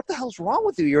house going, what the hell's wrong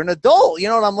with you? You're an adult,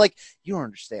 and I'm like, you don't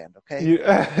understand,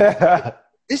 okay?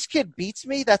 This kid beats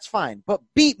me, that's fine, but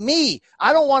beat me.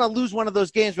 I don't want to lose one of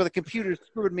those games where the computer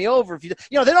screwed me over. If they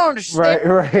don't understand.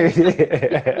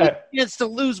 Right. Chance to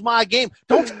lose my game.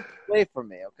 Don't take it away from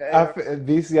me, okay?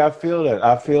 BC, I feel that.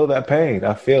 I feel that pain.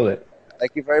 I feel it.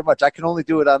 Thank you very much. I can only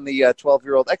do it on the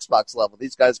 12-year-old Xbox level.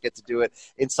 These guys get to do it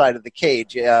inside of the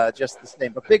cage, just the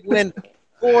same. A big win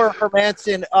for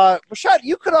Hermansson. Rashad,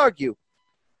 you could argue,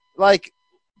 like,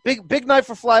 big night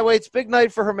for flyweights, big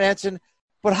night for Hermansson.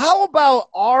 But how about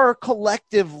our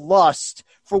collective lust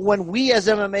for when we as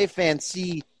MMA fans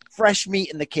see fresh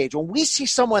meat in the cage, when we see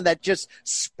someone that just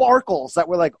sparkles, that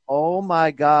we're like, oh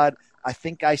my God, I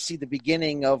think I see the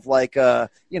beginning of like not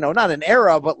an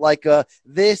era, but like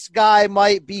this guy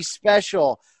might be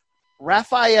special.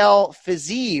 Rafael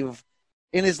Fiziev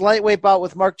in his lightweight bout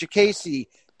with Mark Jacasey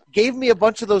gave me a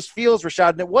bunch of those feels, Rashad,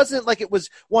 and it wasn't like it was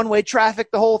one-way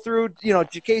traffic the whole through.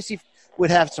 Jacasey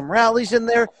would have some rallies in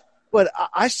there, but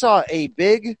I saw a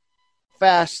big,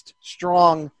 fast,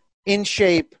 strong, in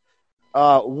shape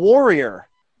warrior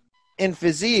in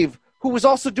Fiziev, who was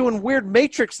also doing weird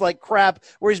Matrix-like crap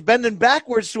where he's bending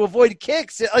backwards to avoid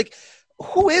kicks. Like,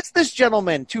 who is this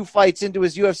gentleman 2 fights into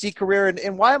his UFC career,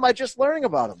 and why am I just learning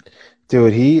about him?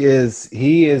 Dude, he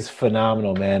is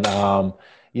phenomenal, man.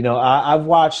 I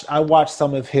watched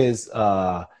some of his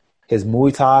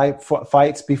Muay Thai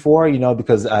fights before,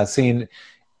 because I've seen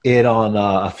it on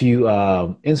a few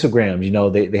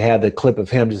Instagrams. They had the clip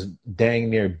of him just dang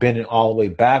near bending all the way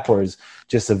backwards,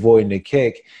 just avoiding the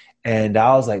kick. And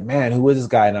I was like, man, who is this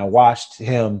guy? And I watched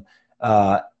him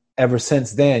ever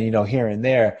since then, here and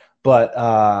there. But,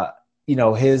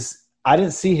 I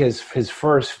didn't see his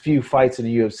first few fights in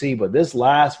the UFC, but this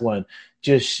last one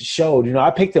just showed, I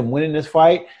picked him winning this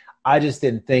fight. I just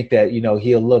didn't think that,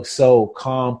 he'll look so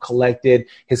calm, collected,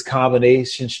 his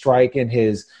combination striking,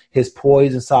 his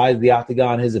poise inside the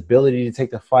octagon, his ability to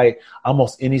take the fight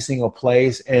almost any single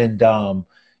place. And,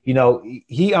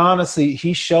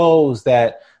 he shows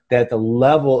that the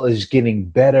level is getting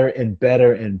better and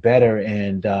better and better.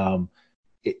 And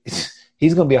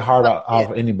he's going to be a hard out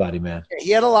for anybody, man. He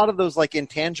had a lot of those like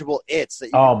intangible its. That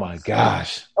my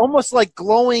gosh. Almost like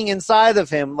glowing inside of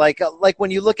him. Like when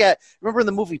you look at, remember in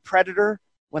the movie Predator,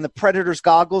 when the Predator's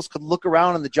goggles could look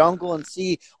around in the jungle and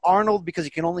see Arnold because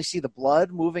you can only see the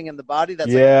blood moving in the body. That's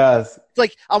yes. It's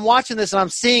like I'm watching this and I'm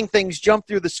seeing things jump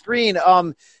through the screen.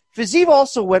 Fiziev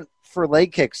also went for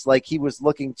leg kicks, like he was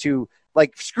looking to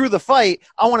like screw the fight.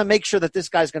 I want to make sure that this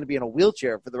guy's going to be in a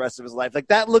wheelchair for the rest of his life. Like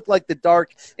that looked like the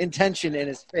dark intention in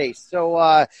his face.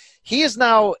 So he is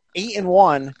now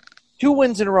 8-1, 2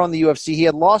 wins in a row in the UFC. He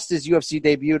had lost his UFC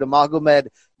debut to Magomed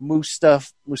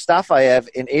Mustafayev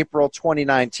in April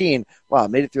 2019. Wow,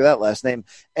 made it through that last name.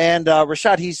 And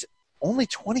Rashad, he's only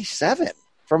 27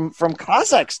 from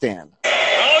Kazakhstan.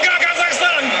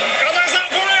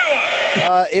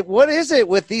 What is it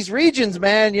with these regions,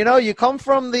 man? You come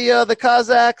from the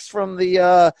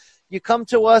Kazakhs, you come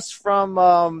to us from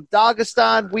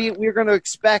Dagestan. We're going to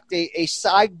expect a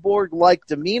cyborg-like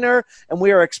demeanor, and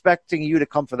we are expecting you to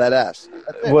come for that ass.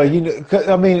 Well,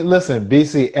 listen,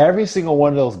 BC, every single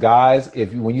one of those guys,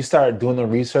 when you start doing the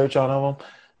research on them,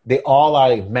 they all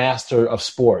are a master of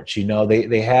sports.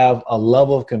 They have a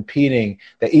level of competing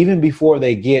that even before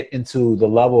they get into the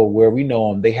level where we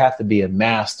know them, they have to be a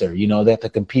master. They have to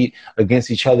compete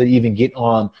against each other to even get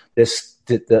on this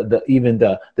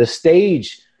the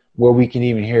stage where we can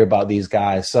even hear about these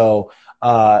guys. So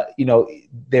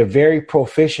they're very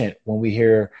proficient when we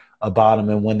hear about them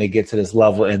and when they get to this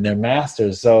level, and they're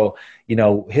masters. So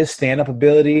his stand-up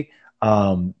ability.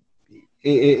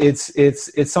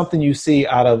 It's something you see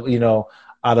out of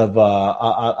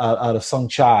Sung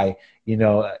Chai, in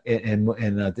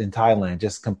Thailand.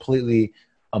 Just completely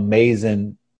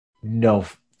amazing,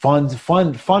 fun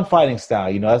fighting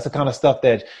style. That's the kind of stuff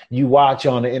that you watch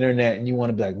on the internet and you want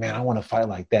to be like, man, I want to fight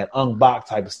like that. Ung Bak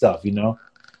type of stuff, Hey,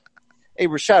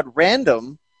 Rashad,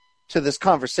 random to this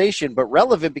conversation, but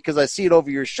relevant because I see it over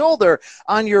your shoulder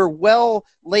on your well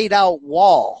laid out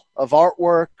wall of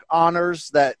artwork, honors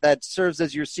that serves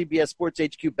as your CBS Sports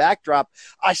HQ backdrop.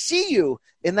 I see you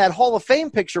in that Hall of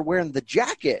Fame picture wearing the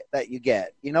jacket that you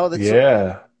get,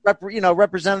 that's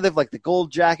representative, like the gold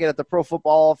jacket at the Pro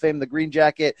Football Hall of Fame, the green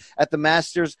jacket at the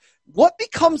Masters. What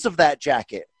becomes of that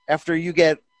jacket after you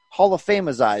get Hall of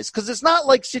Fame's eyes? Because it's not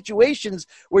like situations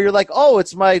where you're like, oh,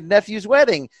 it's my nephew's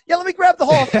wedding. Yeah, let me grab the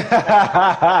Hall of Fame.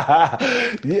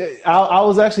 Yeah, I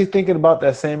was actually thinking about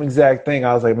that same exact thing.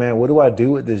 I was like, man, what do I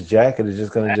do with this jacket? It's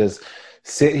just going to just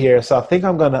sit here. So I think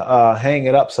I'm going to hang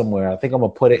it up somewhere. I think I'm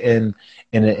going to put it in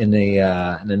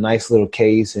a nice little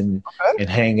case and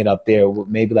hang it up there with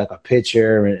maybe like a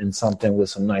picture and something with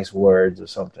some nice words or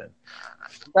something.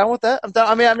 Down with that. I'm down.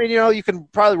 I mean, you can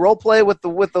probably role play with the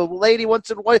lady once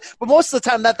in a while, but most of the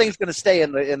time that thing's going to stay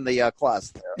in the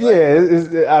closet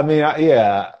there. Right?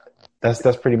 Yeah. That's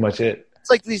pretty much it. It's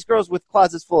like these girls with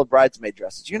closets full of bridesmaid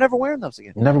dresses. You're never wearing those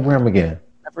again. Never wear them again.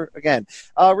 Never again.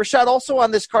 Rashad, also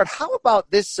on this card, how about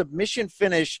this submission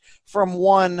finish from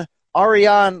one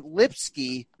Ariane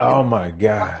Lipski? Oh my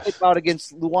gosh! Out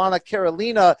against Luana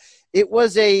Carolina. It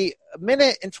was a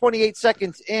minute and 28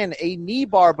 seconds in, a knee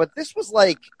bar, but this was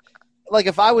like like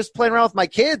if I was playing around with my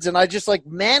kids and I just like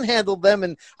manhandled them,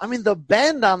 and I mean the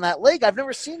bend on that leg, I've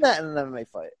never seen that in an MMA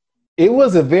fight. It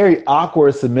was a very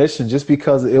awkward submission just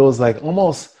because it was like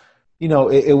almost,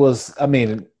 it was, I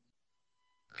mean,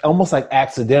 almost like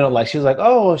accidental. Like she was like,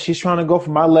 oh, she's trying to go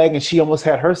for my leg, and she almost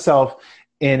had herself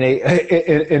in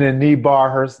a knee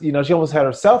bar. She almost had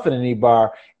herself in a knee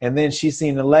bar, and then she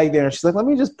seen the leg there, and she's like, let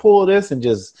me just pull this and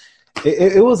just.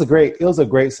 It was a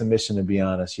great submission, to be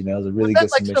honest. It was a really good submission.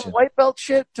 Was that like some white belt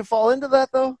shit to fall into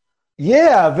that though?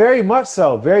 Yeah, very much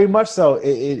so. Very much so.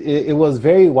 It was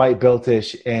very white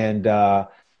beltish, and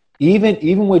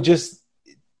even with just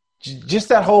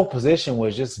that whole position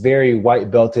was just very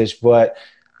white beltish. But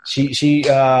she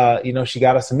got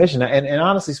a submission. And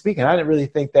honestly speaking, I didn't really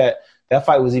think that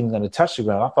fight was even going to touch the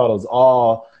ground. I thought it was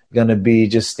all going to be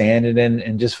just standing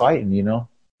and just fighting.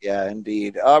 Yeah,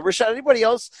 indeed. Rashad, anybody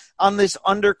else on this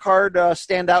undercard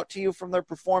stand out to you from their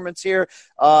performance here?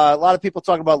 A lot of people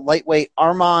talking about lightweight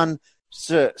Arman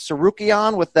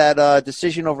Sarukian with that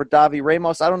decision over Davi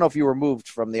Ramos. I don't know if you were moved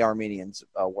from the Armenians'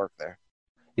 work there.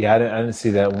 Yeah, I didn't see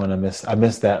that one. I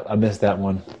missed that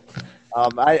one.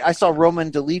 I saw Roman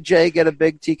Delije get a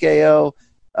big TKO.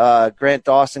 Grant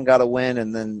Dawson got a win,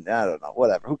 and then I don't know,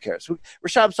 whatever. Who cares?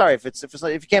 Rashad, I'm sorry if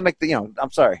you can't make the,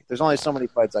 I'm sorry. There's only so many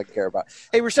fights I care about.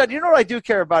 Hey, Rashad, you know what I do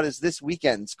care about is this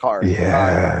weekend's card.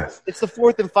 Yeah, it's the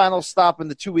fourth and final stop in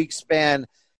the 2-week span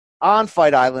on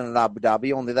Fight Island in Abu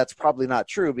Dhabi. Only that's probably not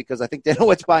true because I think Dana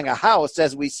White's buying a house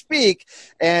as we speak,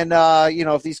 and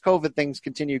if these COVID things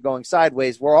continue going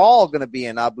sideways, we're all going to be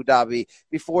in Abu Dhabi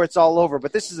before it's all over.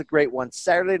 But this is a great one.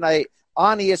 Saturday night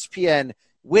on ESPN.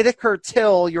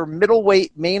 Whittaker-Till, your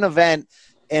middleweight main event,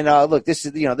 and look, this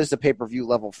is a pay-per-view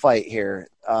level fight here.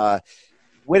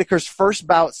 Whittaker's first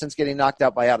bout since getting knocked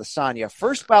out by Adesanya,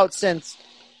 first bout since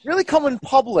really coming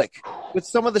public with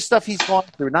some of the stuff he's gone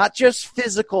through, not just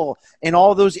physical and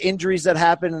all those injuries that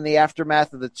happened in the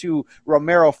aftermath of the 2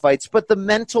 Romero fights, but the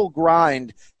mental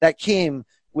grind that came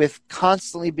with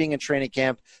constantly being in training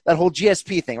camp, that whole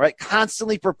GSP thing, right?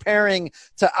 Constantly preparing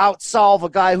to outsolve a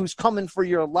guy who's coming for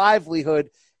your livelihood.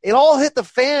 It all hit the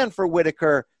fan for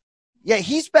Whittaker. Yeah,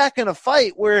 he's back in a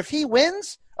fight where if he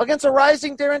wins against a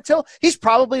rising Darren Till, he's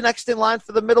probably next in line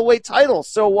for the middleweight title.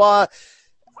 So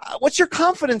what's your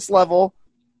confidence level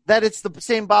that it's the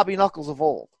same Bobby Knuckles of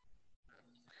old?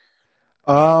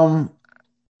 Not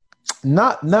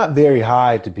very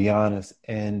high, to be honest.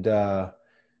 And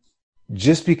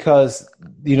just because,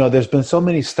 there's been so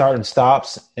many start and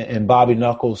stops in Bobby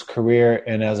Knuckles' career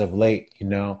and as of late,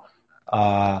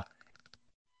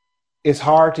 it's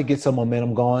hard to get some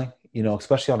momentum going,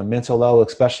 especially on a mental level,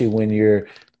 especially when you're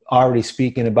already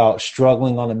speaking about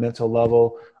struggling on a mental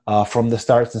level from the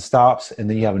starts and stops, and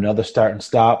then you have another start and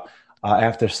stop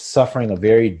after suffering a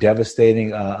very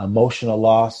devastating emotional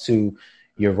loss to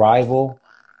your rival.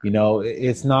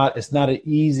 It's not an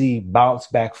easy bounce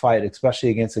back fight, especially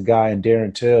against a guy in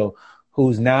Darren Till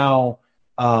who's now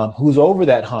who's over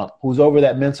that hump, who's over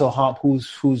that mental hump, who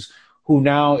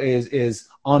now is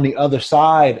on the other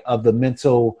side of the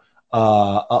mental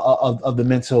of the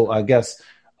mental, I guess,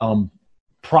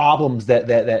 problems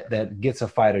that gets a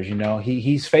fighter.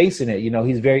 He's facing it.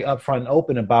 He's very upfront and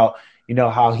open about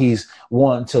how he's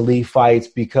wanting to leave fights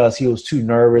because he was too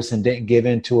nervous and didn't give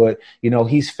into it.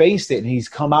 He's faced it and he's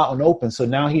come out and open. So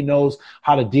now he knows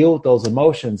how to deal with those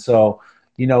emotions. So,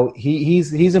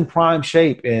 he's in prime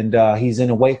shape, and he's in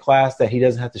a weight class that he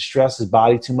doesn't have to stress his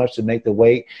body too much to make the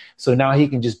weight. So now he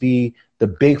can just be the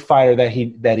big fighter that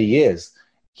he is.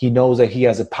 He knows that he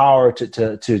has the power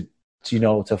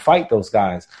to fight those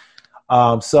guys.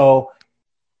 So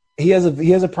he has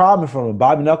a problem in front of him.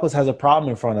 Bobby Knuckles has a problem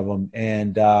in front of him.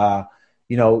 And,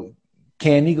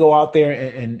 can he go out there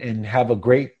and have a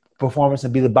great performance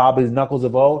and be the Bobby Knuckles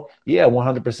of old? Yeah,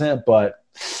 100%. But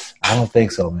I don't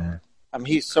think so, man.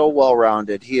 He's so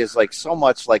well-rounded. He is so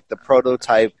much like the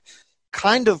prototype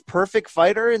kind of perfect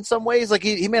fighter in some ways. Like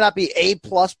he may not be A++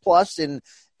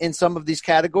 in some of these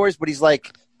categories, but he's A-,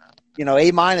 B+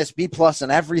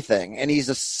 in everything. And he's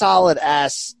a solid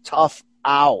ass tough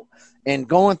out. And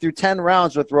going through 10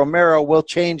 rounds with Romero will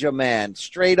change a man,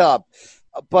 straight up.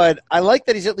 But I like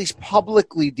that he's at least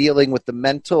publicly dealing with the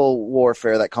mental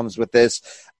warfare that comes with this.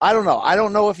 I don't know. I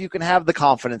don't know if you can have the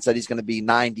confidence that he's going to be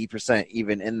 90%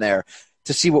 even in there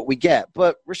to see what we get.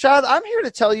 But, Rashad, I'm here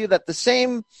to tell you that the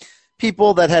same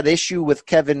people that had issue with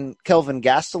Kelvin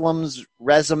Gastelum's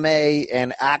resume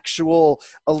and actual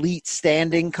elite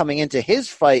standing coming into his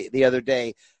fight the other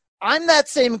day I'm that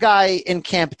same guy in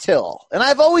Camp Till, and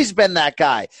I've always been that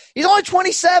guy. He's only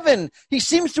 27. He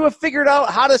seems to have figured out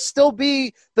how to still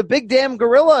be the big damn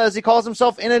gorilla, as he calls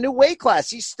himself, in a new weight class.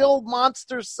 He's still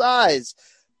monster size.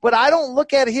 But I don't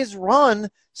look at his run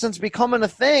since becoming a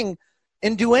thing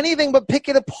and do anything but pick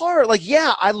it apart. Like,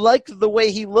 yeah, I liked the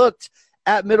way he looked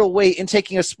at middleweight and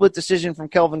taking a split decision from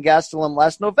Kelvin Gastelum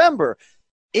last November.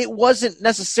 It wasn't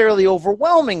necessarily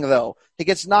overwhelming, though. He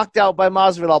gets knocked out by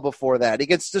Masvidal before that. He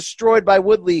gets destroyed by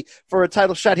Woodley for a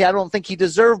title shot I don't think he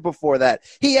deserved before that.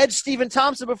 He edged Stephen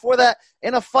Thompson before that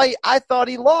in a fight I thought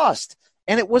he lost.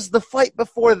 And it was the fight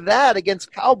before that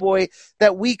against Cowboy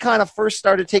that we kind of first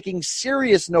started taking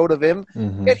serious note of him.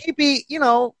 Mm-hmm. Yet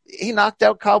he knocked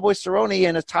out Cowboy Cerrone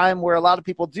in a time where a lot of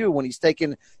people do when he's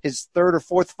taken his third or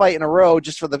fourth fight in a row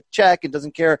just for the check and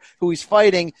doesn't care who he's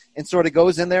fighting and sort of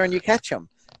goes in there and you catch him.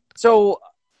 So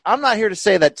I'm not here to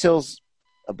say that Till's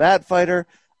a bad fighter.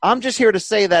 I'm just here to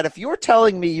say that if you're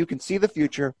telling me you can see the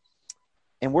future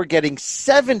and we're getting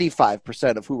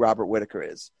 75% of who Robert Whittaker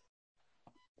is,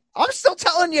 I'm still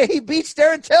telling you he beats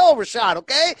Darren Till, Rashad,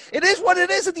 okay? It is what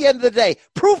it is at the end of the day.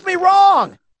 Prove me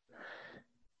wrong.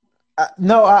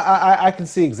 No, I can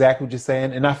see exactly what you're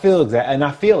saying, and I feel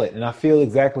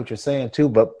exactly what you're saying too.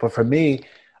 But for me,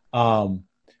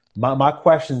 my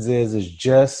questions is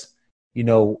just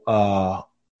how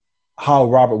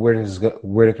Robert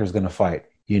Whittaker is going to fight.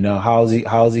 How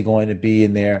is he going to be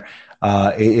in there?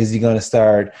 Is he going to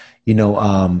start,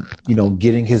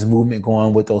 getting his movement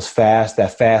going with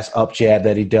that fast up jab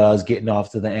that he does, getting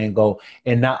off to the angle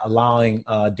and not allowing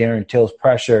Darren Till's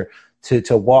pressure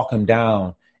to walk him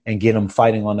down and get him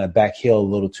fighting on that back heel a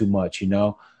little too much.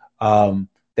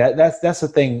 That's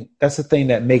the thing. That's the thing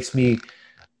that makes me,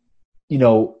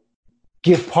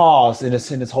 give pause in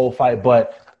this whole fight.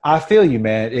 But I feel you,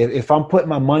 man. If I'm putting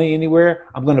my money anywhere,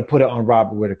 I'm going to put it on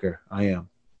Robert Whittaker. I am.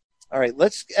 All right,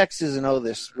 let's X's and O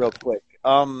this real quick.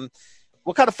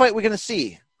 What kind of fight are we going to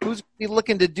see? Who's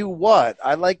looking to do what?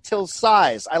 I like Till's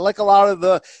size. I like a lot of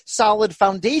the solid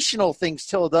foundational things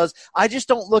Till does. I just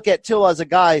don't look at Till as a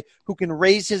guy who can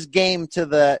raise his game to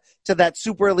that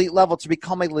super elite level to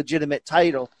become a legitimate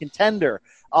title contender.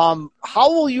 How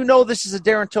will you know this is a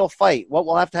Darren Till fight? What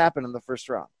will have to happen in the first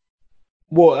round?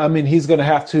 Well, I mean, he's going to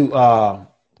have to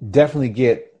definitely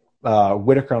get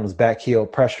Whittaker on his back heel,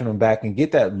 pressuring him back, and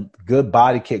get that good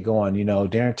body kick going.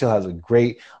 Darren Till has a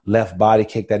great left body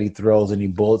kick that he throws, and he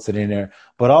bullets it in there.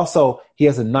 But also, he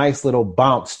has a nice little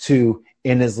bounce, too,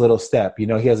 in his little step. He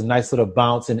has a nice little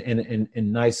bounce and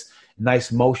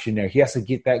nice motion there. He has to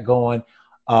get that going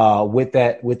with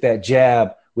that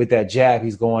jab. With that jab,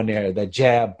 he's going there. That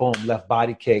jab, boom, left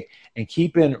body kick, and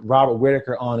keeping Robert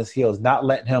Whittaker on his heels, not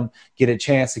letting him get a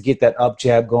chance to get that up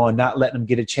jab going, not letting him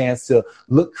get a chance to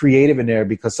look creative in there,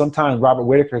 because sometimes Robert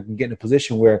Whittaker can get in a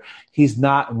position where he's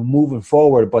not moving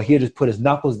forward, but he'll just put his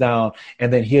knuckles down,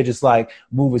 and then he'll just like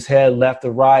move his head left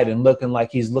or right and looking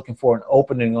like he's looking for an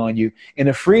opening on you, and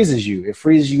it freezes you. It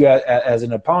freezes you as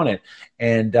an opponent,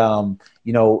 and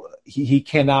he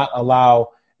cannot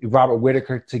allow Robert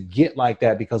Whittaker to get like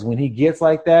that, because when he gets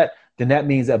like that, then that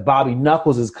means that Bobby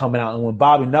Knuckles is coming out. And when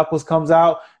Bobby Knuckles comes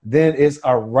out, then it's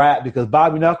a wrap, because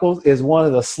Bobby Knuckles is one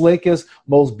of the slickest,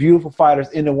 most beautiful fighters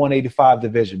in the 185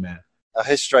 division, man.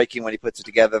 His striking, when he puts it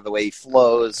together, the way he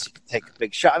flows, he can take a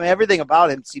big shot. I mean, everything about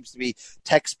him seems to be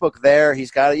textbook there. He's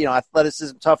got,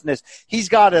 athleticism, toughness. He's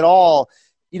got it all.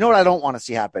 You know what I don't want to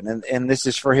see happen, and this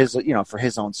is for his, for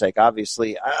his own sake,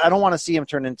 obviously. I don't want to see him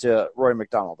turn into Roy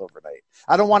McDonald overnight.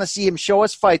 I don't want to see him show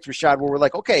us fights, Rashad, where we're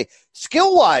like, okay,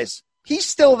 skill-wise, he's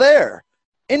still there.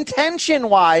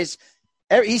 Intention-wise,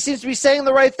 he seems to be saying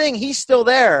the right thing. He's still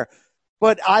there.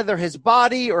 But either his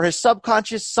body or his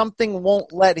subconscious, something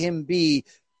won't let him be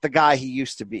the guy he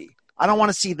used to be. I don't want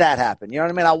to see that happen. You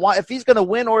know what I mean? If he's going to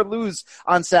win or lose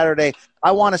on Saturday,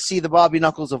 I want to see the Bobby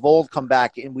Knuckles of old come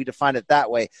back, and we define it that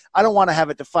way. I don't want to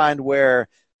have it defined where,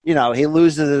 he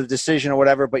loses the decision or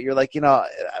whatever, but you're like,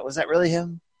 was that really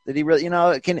him? Did he really,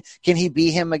 can he be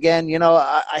him again?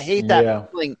 I hate that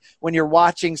feeling when you're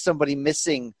watching somebody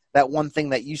missing that one thing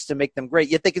that used to make them great,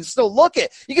 yet they can still look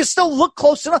it. You can still look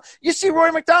close enough. You see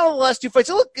Roy McDonald the last two fights.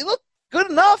 He looked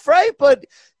good enough, right? But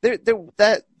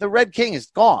the Red King is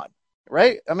gone.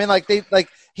 Right? I mean,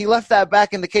 he left that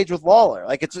back in the cage with Lawler.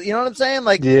 It's, you know what I'm saying?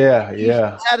 He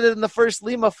had it in the first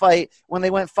Lima fight when they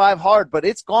went 5 hard, but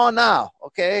it's gone now.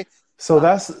 Okay. So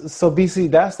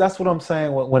BC, that's what I'm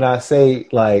saying when I say,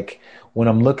 when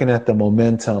I'm looking at the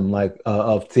momentum,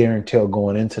 of Darren Till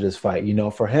going into this fight,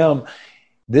 for him,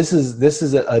 this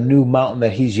is a new mountain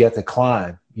that he's yet to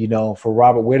climb. For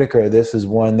Robert Whittaker, this is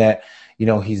one that,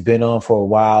 he's been on for a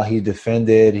while. He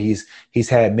defended. He's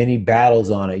had many battles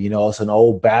on it. It's an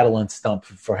old battling stump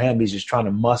for him. He's just trying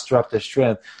to muster up the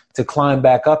strength to climb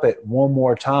back up it one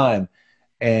more time,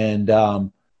 and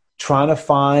trying to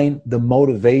find the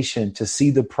motivation to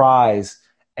see the prize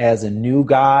as a new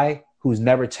guy who's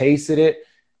never tasted it.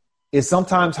 It's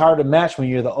sometimes hard to match when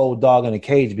you're the old dog in the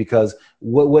cage, because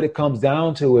what it comes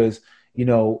down to is,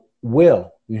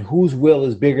 will. Whose will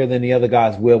is bigger than the other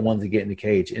guy's will once they get in the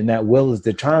cage? And that will is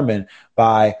determined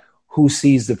by who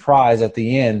sees the prize at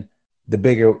the end, the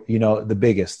bigger, the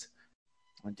biggest.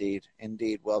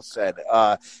 Indeed. Well said.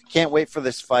 Can't wait for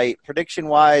this fight.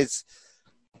 Prediction-wise,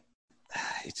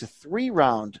 it's a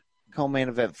 3-round co-main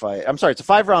event fight. I'm sorry, it's a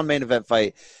 5-round main event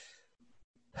fight.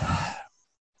 I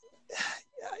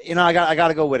got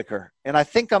to go Whittaker. And I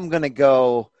think I'm going to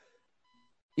go,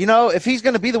 if he's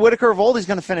going to be the Whittaker of old, he's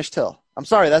going to finish Till. I'm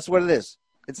sorry, that's what it is.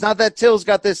 It's not that Till's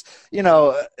got this,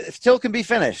 if Till can be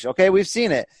finished, okay, we've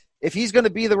seen it. If he's going to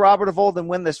be the Robert of old and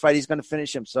win this fight, he's going to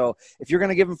finish him. So if you're going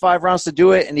to give him 5 rounds to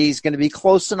do it and he's going to be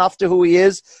close enough to who he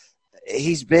is,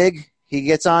 he's big, he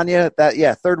gets on you,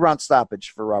 3rd round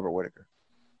stoppage for Robert Whittaker.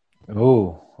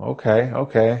 Oh,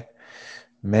 okay.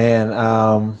 Man,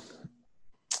 I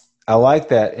like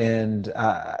that. And,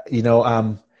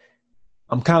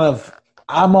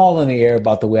 I'm all in the air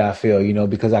about the way I feel,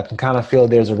 because I can kind of feel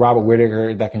there's a Robert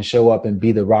Whittaker that can show up and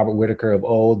be the Robert Whittaker of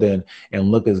old and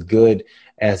look as good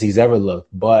as he's ever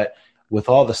looked. But with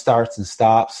all the starts and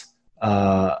stops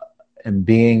and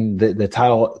being the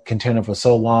title contender for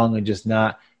so long and just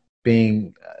not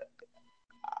being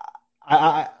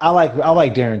I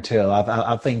like Darren Till.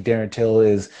 I think Darren Till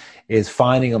is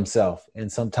finding himself.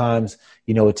 And sometimes,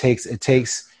 it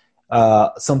takes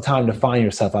some time to find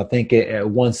yourself. I think at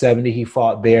 170, he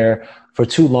fought there for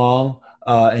too long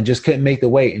and just couldn't make the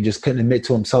weight and just couldn't admit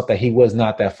to himself that he was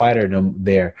not that fighter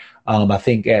there. I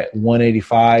think at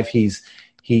 185, he's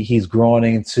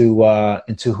growing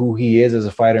into who he is as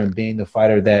a fighter and being the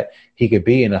fighter that he could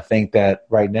be. And I think that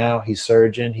right now he's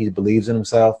surging, he believes in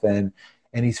himself, and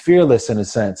he's fearless in a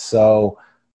sense. So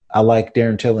I like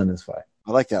Darren Till in this fight.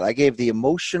 I like that. I gave the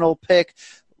emotional pick,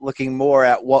 looking more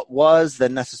at what was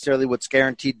than necessarily what's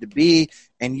guaranteed to be.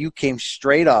 And you came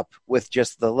straight up with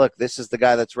just the look. This is the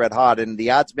guy that's red hot. And the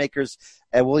odds makers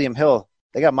at William Hill,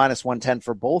 they got -110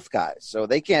 for both guys. So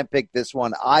they can't pick this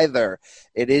one either.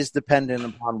 It is dependent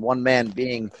upon one man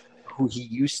being who he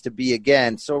used to be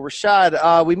again. So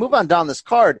Rashad, we move on down this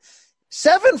card.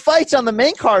 7 fights on the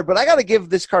main card, but I got to give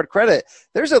this card credit.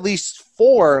 There's at least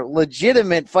 4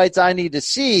 legitimate fights I need to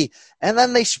see, and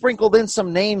then they sprinkled in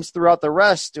some names throughout the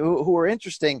rest who are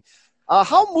interesting.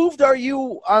 How moved are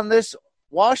you on this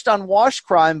washed-on-wash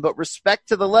crime, but respect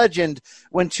to the legend,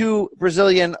 when 2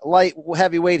 Brazilian light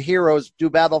heavyweight heroes do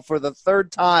battle for the 3rd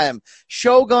time?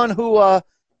 Shogun Rua,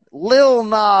 Lil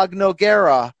Nog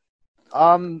Nogueira.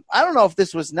 I don't know if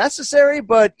this was necessary,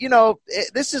 but,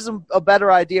 this is a better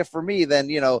idea for me than,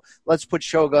 let's put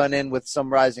Shogun in with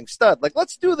some rising stud. Like,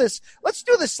 let's do this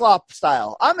slop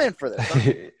style. I'm in for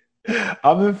this.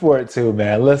 I'm in for it too,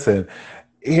 man. Listen,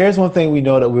 here's one thing we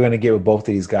know that we're going to get with both of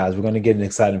these guys. We're going to get an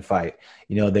exciting fight.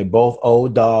 They're both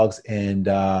old dogs, and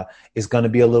it's going to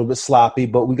be a little bit sloppy,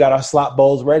 but we got our slop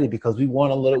bowls ready because we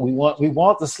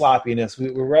want the sloppiness.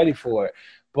 We're ready for it.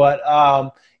 But,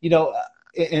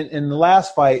 in the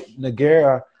last fight,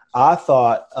 Nogueira, I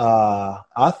thought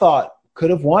could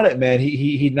have won it, man.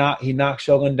 He knocked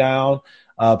Shogun down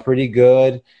pretty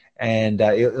good, and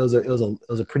it was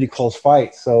a pretty close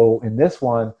fight. So in this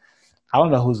one, I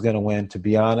don't know who's going to win, to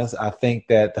be honest. I think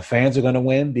that the fans are going to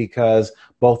win because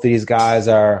both of these guys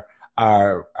are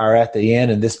at the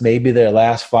end, and this may be their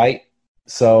last fight.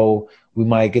 So we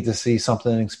might get to see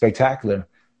something spectacular.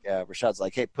 Yeah, Rashad's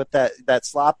like, hey, put that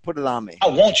slop, put it on me. I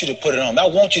want you to put it on me. I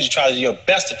want you to try your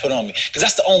best to put it on me because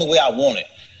that's the only way I want it.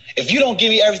 If you don't give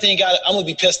me everything you got, I'm going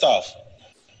to be pissed off.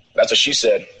 That's what she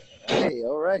said. Hey,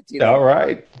 all right. All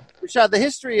right. Rashad, the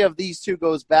history of these two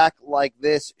goes back like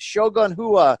this. Shogun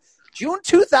Rua, June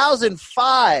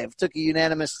 2005, took a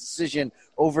unanimous decision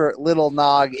over Little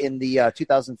Nog in the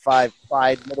 2005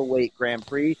 Pride Middleweight Grand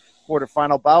Prix.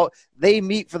 Quarterfinal bout. They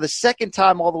meet for the second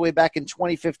time all the way back in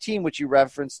 2015, which you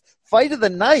referenced. Fight of the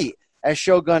night as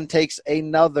Shogun takes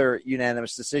another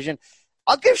unanimous decision.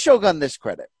 I'll give Shogun this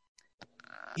credit.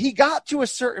 He got to a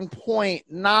certain point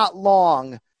not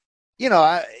long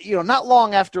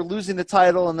after losing the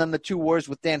title and then the 2 wars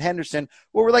with Dan Henderson,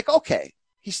 where we're like, okay,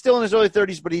 he's still in his early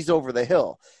 30s, but he's over the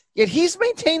hill. Yet he's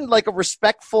maintained like a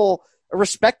respectable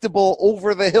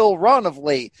over-the-hill run of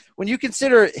late. When you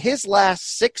consider his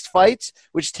last 6 fights,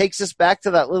 which takes us back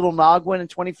to that Little Nog win in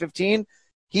 2015,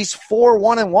 he's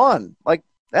 4-1-1. Like,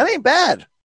 That ain't bad.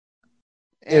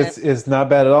 It's not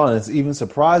bad at all, and it's even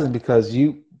surprising because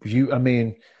I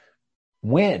mean,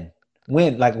 when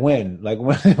like I haven't like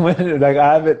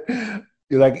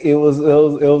it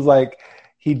was like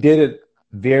he did it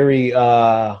very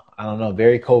I don't know,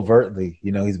 very covertly.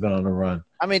 He's been on the run.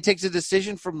 I mean, takes a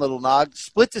decision from Little Nog,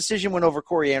 split decision win over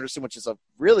Corey Anderson, which is a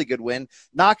really good win,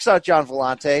 knocks out John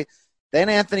Vellante, then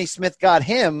Anthony Smith got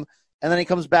him, and then he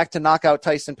comes back to knock out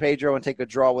Tyson Pedro and take a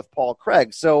draw with Paul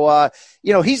Craig. So,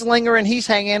 he's lingering, he's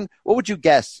hanging. What would you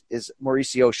guess is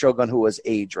Mauricio Shogun Rua's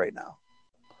age right now?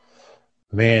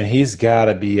 Man, he's got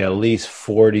to be at least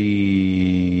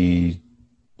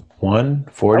 41,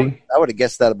 40. I would have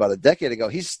guessed that about a decade ago.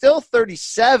 He's still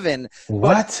 37.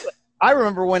 What? I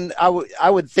remember when I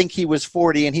would think he was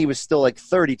 40 and he was still like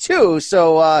 32.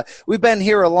 So we've been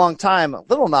here a long time.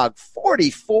 Little Nog,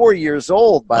 44 years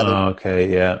old, by the way.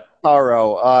 Okay, yeah.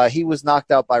 He was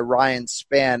knocked out by Ryan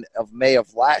Spann of May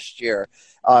of last year,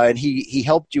 and he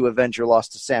helped you avenge your loss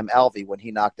to Sam Alvey when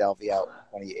he knocked Alvey out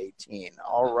in 2018.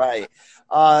 All right.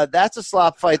 That's a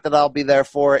slop fight that I'll be there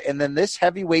for. And then this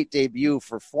heavyweight debut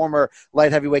for former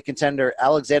light heavyweight contender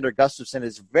Alexander Gustafsson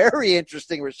is very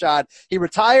interesting, Rashad. He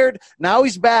retired. Now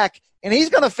he's back. And he's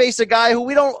going to face a guy who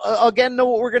we don't, again, know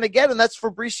what we're going to get, and that's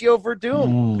Fabricio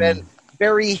Verdum. Been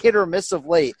very hit or miss of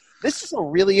late. This is a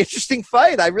really interesting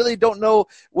fight. I really don't know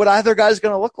what either guy's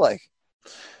going to look like.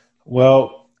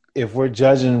 Well, if we're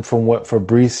judging from what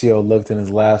Fabricio looked in his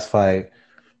last fight,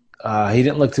 he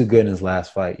didn't look too good in his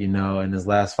last fight. In his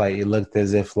last fight, it looked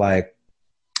as if like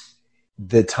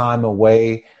the time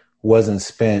away wasn't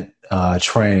spent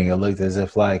training. It looked as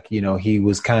if like, he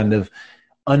was kind of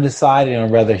undecided on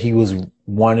whether he was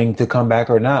wanting to come back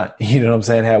or not. You know what I'm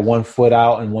saying? Had one foot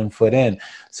out and one foot in.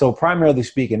 So primarily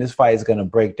speaking, this fight is going to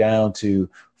break down to,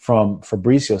 from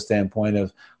Fabricio's standpoint,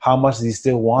 of how much does he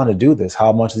still want to do this?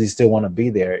 How much does he still want to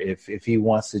be there? If he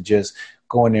wants to just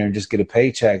go in there and just get a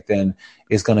paycheck, then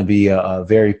it's going to be a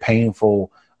very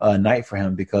painful night for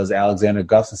him, because Alexander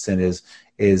Gustafsson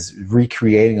is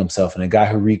recreating himself, and a guy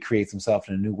who recreates himself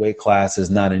in a new weight class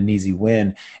is not an easy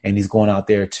win. And he's going out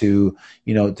there to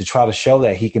try to show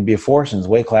that he can be a force in his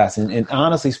weight class. And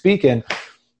honestly speaking,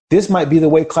 this might be the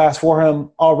weight class for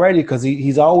him already, because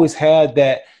he's always had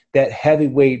that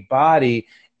heavyweight body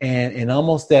and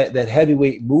almost that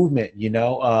heavyweight movement.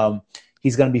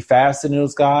 He's going to be faster than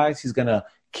those guys. He's going to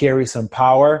carry some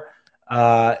power.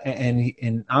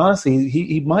 And honestly,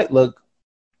 he might look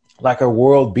like a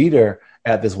world beater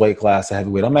at this weight class of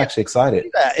heavyweight. I'm actually excited.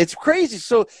 Yeah, it's crazy.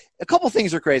 So a couple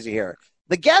things are crazy here.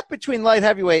 The gap between light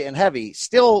heavyweight and heavy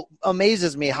still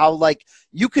amazes me, how like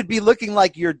you could be looking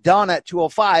like you're done at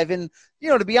 205. And,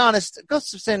 to be honest,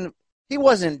 Gustafsson, he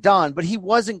wasn't done, but he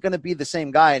wasn't going to be the same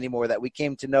guy anymore that we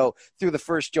came to know through the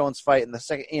first Jones fight and the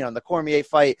second, in the Cormier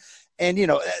fight. And,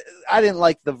 I didn't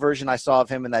like the version I saw of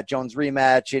him in that Jones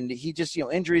rematch, and he just,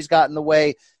 injuries got in the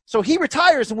way. So he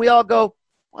retires, and we all go,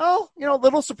 well, a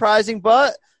little surprising,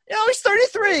 but, he's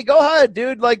 33. Go ahead,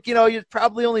 dude. Like, you're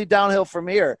probably only downhill from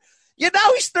here.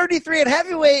 Now he's 33 at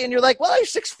heavyweight, and you're like, well,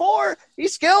 he's 6'4".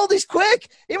 He's skilled. He's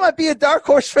quick. He might be a dark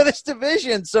horse for this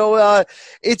division. So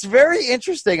it's very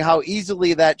interesting how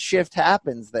easily that shift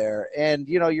happens there. And,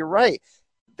 you're right.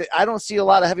 I don't see a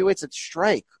lot of heavyweights that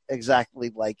strike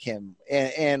exactly like him.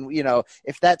 And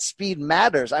if that speed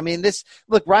matters, I mean,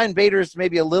 Ryan Bader's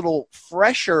maybe a little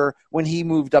fresher when he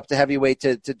moved up to heavyweight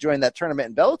to join that tournament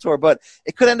in Bellator, but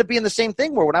it could end up being the same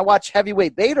thing where when I watch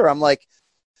heavyweight Bader, I'm like,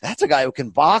 that's a guy who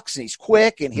can box and he's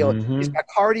quick and he's got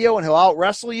cardio and he'll out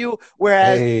wrestle you.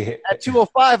 Whereas at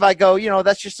 205, I go,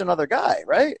 that's just another guy,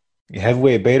 right?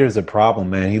 Heavyweight Bader's a problem,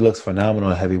 man. He looks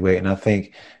phenomenal at heavyweight, and I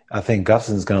think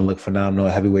Gustafsson's going to look phenomenal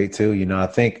at heavyweight too. I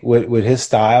think with his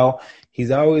style,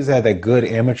 he's always had that good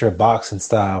amateur boxing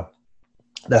style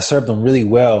that served him really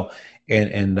well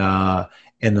in the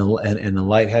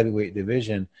light heavyweight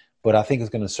division. But I think it's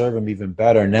going to serve him even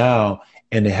better now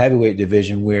in the heavyweight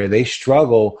division, where they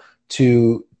struggle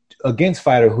against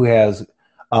fighter who has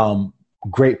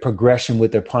great progression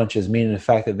with their punches, meaning the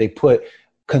fact that they put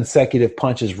consecutive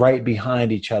punches right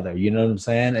behind each other. You know what I'm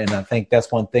saying? And I think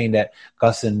that's one thing that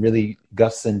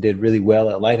Gustafsson did really well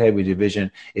at light heavyweight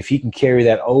division. If he can carry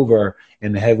that over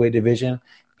in the heavyweight division,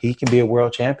 he can be a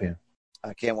world champion.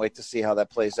 I can't wait to see how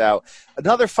that plays out.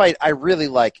 Another fight I really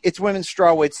like. It's women's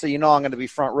strawweight, so I'm going to be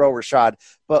front row, Rashad.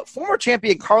 But former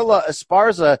champion Carla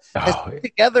Esparza has put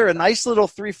together a nice little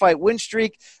 3-fight win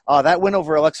streak. That win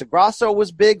over Alexa Grasso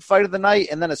was big, fight of the night,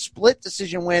 and then a split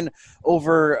decision win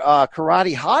over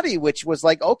Karate Hottie, which was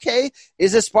like, okay,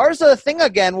 is Esparza a thing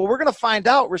again? Well, we're going to find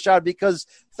out, Rashad, because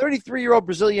 33-year-old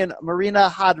Brazilian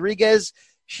Marina Rodriguez,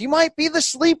 she might be the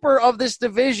sleeper of this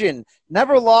division.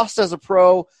 Never lost as a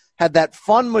pro, had that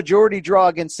fun majority draw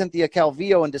against Cynthia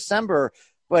Calvillo in December,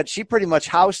 but she pretty much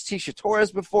housed Tisha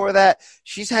Torres before that.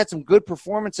 She's had some good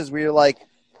performances where you're like,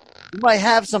 we might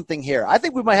have something here. I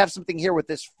think we might have something here with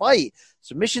this fight.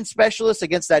 Submission specialist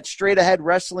against that straight-ahead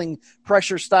wrestling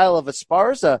pressure style of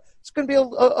Esparza. It's going to be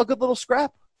a good little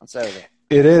scrap on Saturday.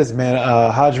 It is, man.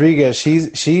 Rodriguez,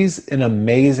 she's an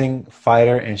amazing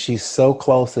fighter, and she's so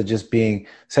close to just being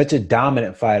such a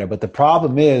dominant fighter. But the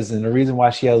problem is, and the reason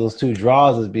why she has those 2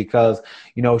 draws is because,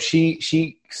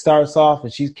 she starts off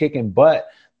and she's kicking butt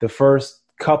the first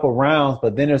couple rounds,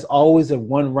 but then there's always a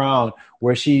one round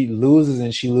where she loses,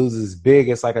 and she loses big.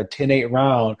 It's like a 10-8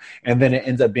 round, and then it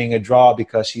ends up being a draw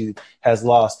because she has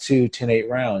lost 2 10-8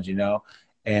 rounds,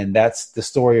 and that's the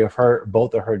story of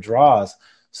both of her draws.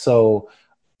 So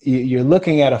you're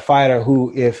looking at a fighter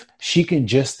who, if she can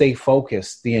just stay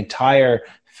focused the entire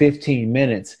 15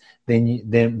 minutes,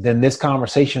 then this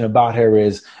conversation about her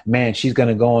is, man, she's going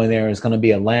to go in there and it's going to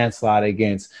be a landslide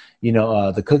against,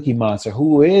 the Cookie Monster,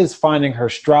 who is finding her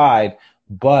stride,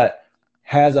 but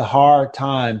has a hard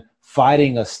time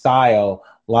fighting a style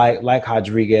like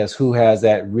Rodriguez, who has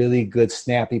that really good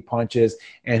snappy punches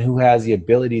and who has the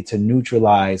ability to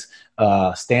neutralize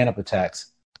stand-up attacks.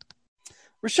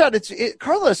 Rashad,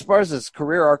 Carla Esparza's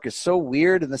career arc is so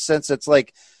weird in the sense it's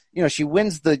like, she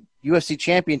wins the UFC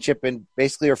championship in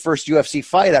basically her first UFC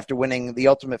fight after winning the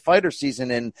Ultimate Fighter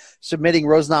season and submitting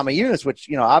Rose Namajunas, which,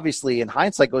 obviously in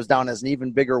hindsight goes down as an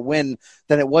even bigger win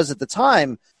than it was at the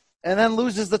time, and then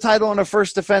loses the title in her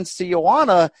first defense to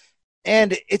Joanna.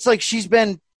 And it's like she's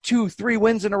been 2-3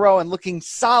 wins in a row and looking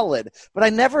solid, but I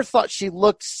never thought she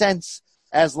looked sense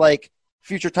as like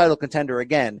future title contender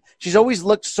again. She's always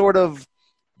looked sort of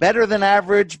better than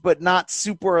average, but not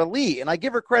super elite. And I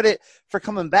give her credit for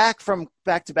coming back from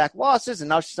back-to-back losses, and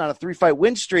now she's on a 3-fight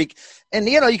win streak. And,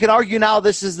 you can argue now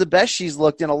this is the best she's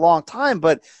looked in a long time,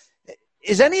 but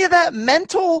is any of that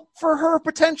mental for her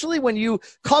potentially when you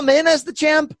come in as the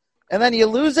champ and then you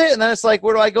lose it, and then it's like,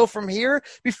 where do I go from here?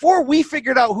 Before we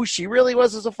figured out who she really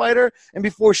was as a fighter, and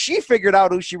before she figured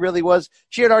out who she really was,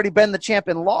 she had already been the champ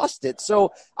and lost it.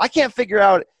 So I can't figure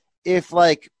out if,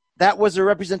 like, that was a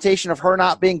representation of her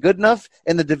not being good enough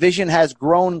and the division has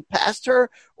grown past her,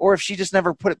 or if she just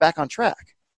never put it back on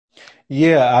track.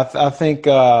 Yeah, I think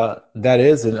that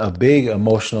is a big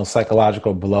emotional,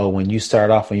 psychological blow when you start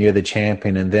off when you're the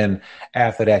champion, and then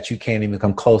after that you can't even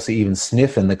come close to even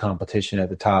sniffing the competition at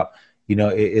the top.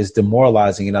 It is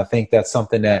demoralizing, and I think that's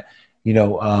something that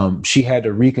she had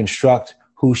to reconstruct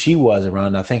who she was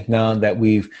around. I think now that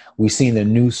we've seen the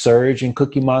new surge in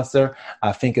Cookie Monster,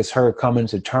 I think it's her coming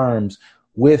to terms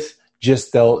with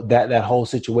just that whole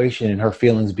situation and her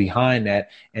feelings behind that,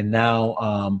 and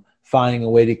now finding a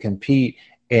way to compete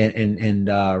and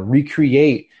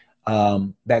recreate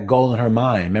that goal in her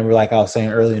mind. Remember, like I was saying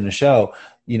earlier in the show,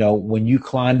 when you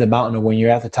climb the mountain or when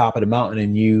you're at the top of the mountain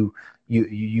and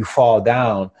you fall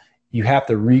down, you have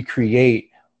to recreate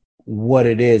what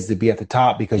it is to be at the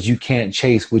top, because you can't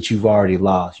chase what you've already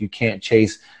lost. You can't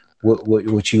chase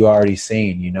what you already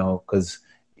seen, because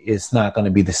it's not going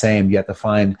to be the same. You have to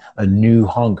find a new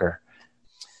hunger.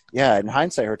 Yeah, in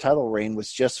hindsight, her title reign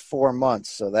was just 4 months,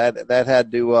 so that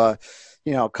had to,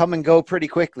 come and go pretty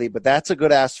quickly. But that's a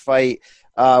good-ass fight.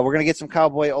 We're gonna get some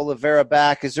Cowboy Oliveira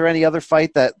back. Is there any other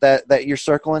fight that you're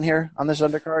circling here on this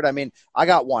undercard? I mean, I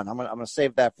got one. I'm gonna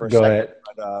save that for a second. Ahead.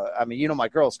 But, my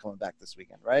girl's coming back this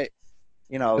weekend, right?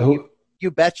 You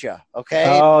betcha. Okay.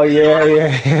 Oh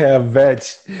yeah,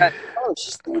 bet. Oh,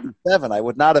 she's 37. I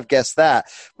would not have guessed that.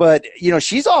 But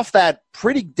she's off that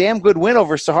pretty damn good win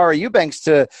over Sahara Eubanks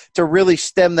to really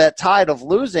stem that tide of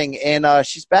losing, and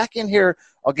she's back in here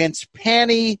against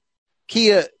Pani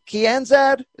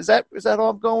Kianzad. Is that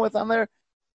all I'm going with on there?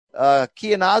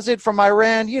 Kianazad from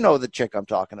Iran. You know the chick I'm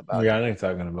talking about. Yeah, I know you're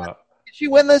talking about. Did she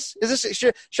win this?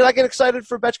 Should I get excited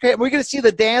for Betchka? We're going to see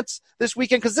the dance this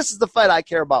weekend, because this is the fight I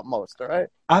care about most. All right.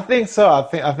 I think so.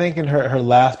 I think in her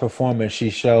last performance, she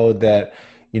showed that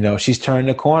she's turned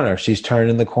the corner. She's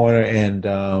turning the corner,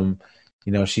 and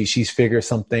she's figured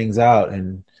some things out.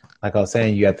 And like I was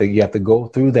saying, you have to go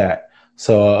through that.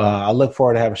 So I look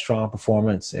forward to have a strong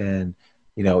performance, and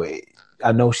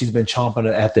I know she's been chomping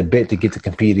at the bit to get to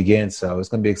compete again. So it's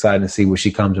going to be exciting to see what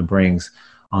she comes and brings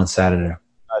on Saturday.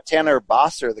 Tanner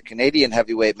Bosser, the Canadian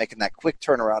heavyweight, making that quick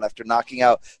turnaround after knocking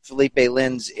out Felipe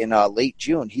Lins in late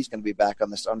June. He's going to be back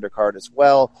on this undercard as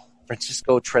well.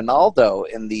 Francisco Trinaldo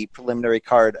in the preliminary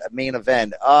card main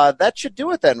event. That should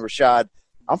do it then, Rashad.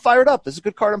 I'm fired up. This is a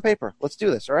good card on paper. Let's do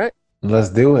this, all right? Let's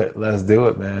do it. Let's do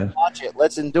it, man. Watch it.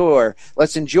 Let's endure.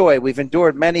 Let's enjoy. We've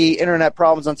endured many internet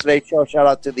problems on today's show. Shout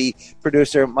out to the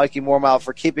producer, Mikey Mormile,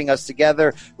 for keeping us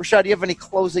together. Rashad, do you have any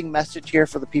closing message here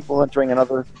for the people entering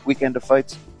another weekend of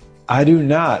fights? I do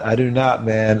not,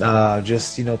 man.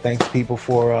 Just, thanks people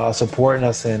for supporting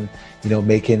us and,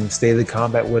 making State of the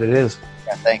Combat what it is.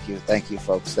 Yeah, thank you,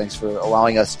 folks. Thanks for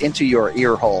allowing us into your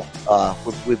ear hole.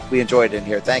 We enjoyed it in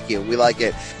here. Thank you. We like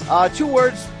it. 2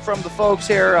 words from the folks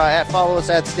here. Follow us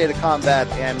at State of Combat,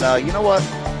 and you know what?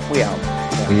 We out.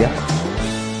 Yeah.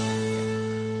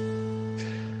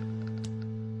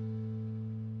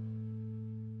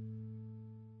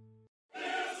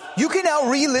 You can now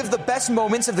relive the best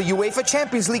moments of the UEFA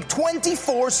Champions League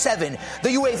 24/7. The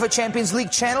UEFA Champions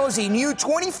League channel is a new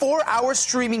 24-hour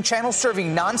streaming channel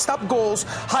serving non-stop goals,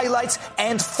 highlights,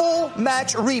 and full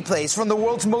match replays from the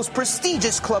world's most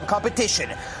prestigious club competition.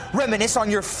 Reminisce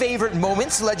on your favorite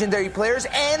moments, legendary players,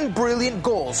 and brilliant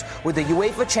goals with the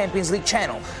UEFA Champions League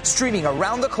channel, streaming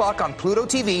around the clock on Pluto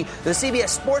TV, the CBS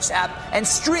Sports app, and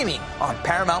streaming on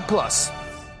Paramount+.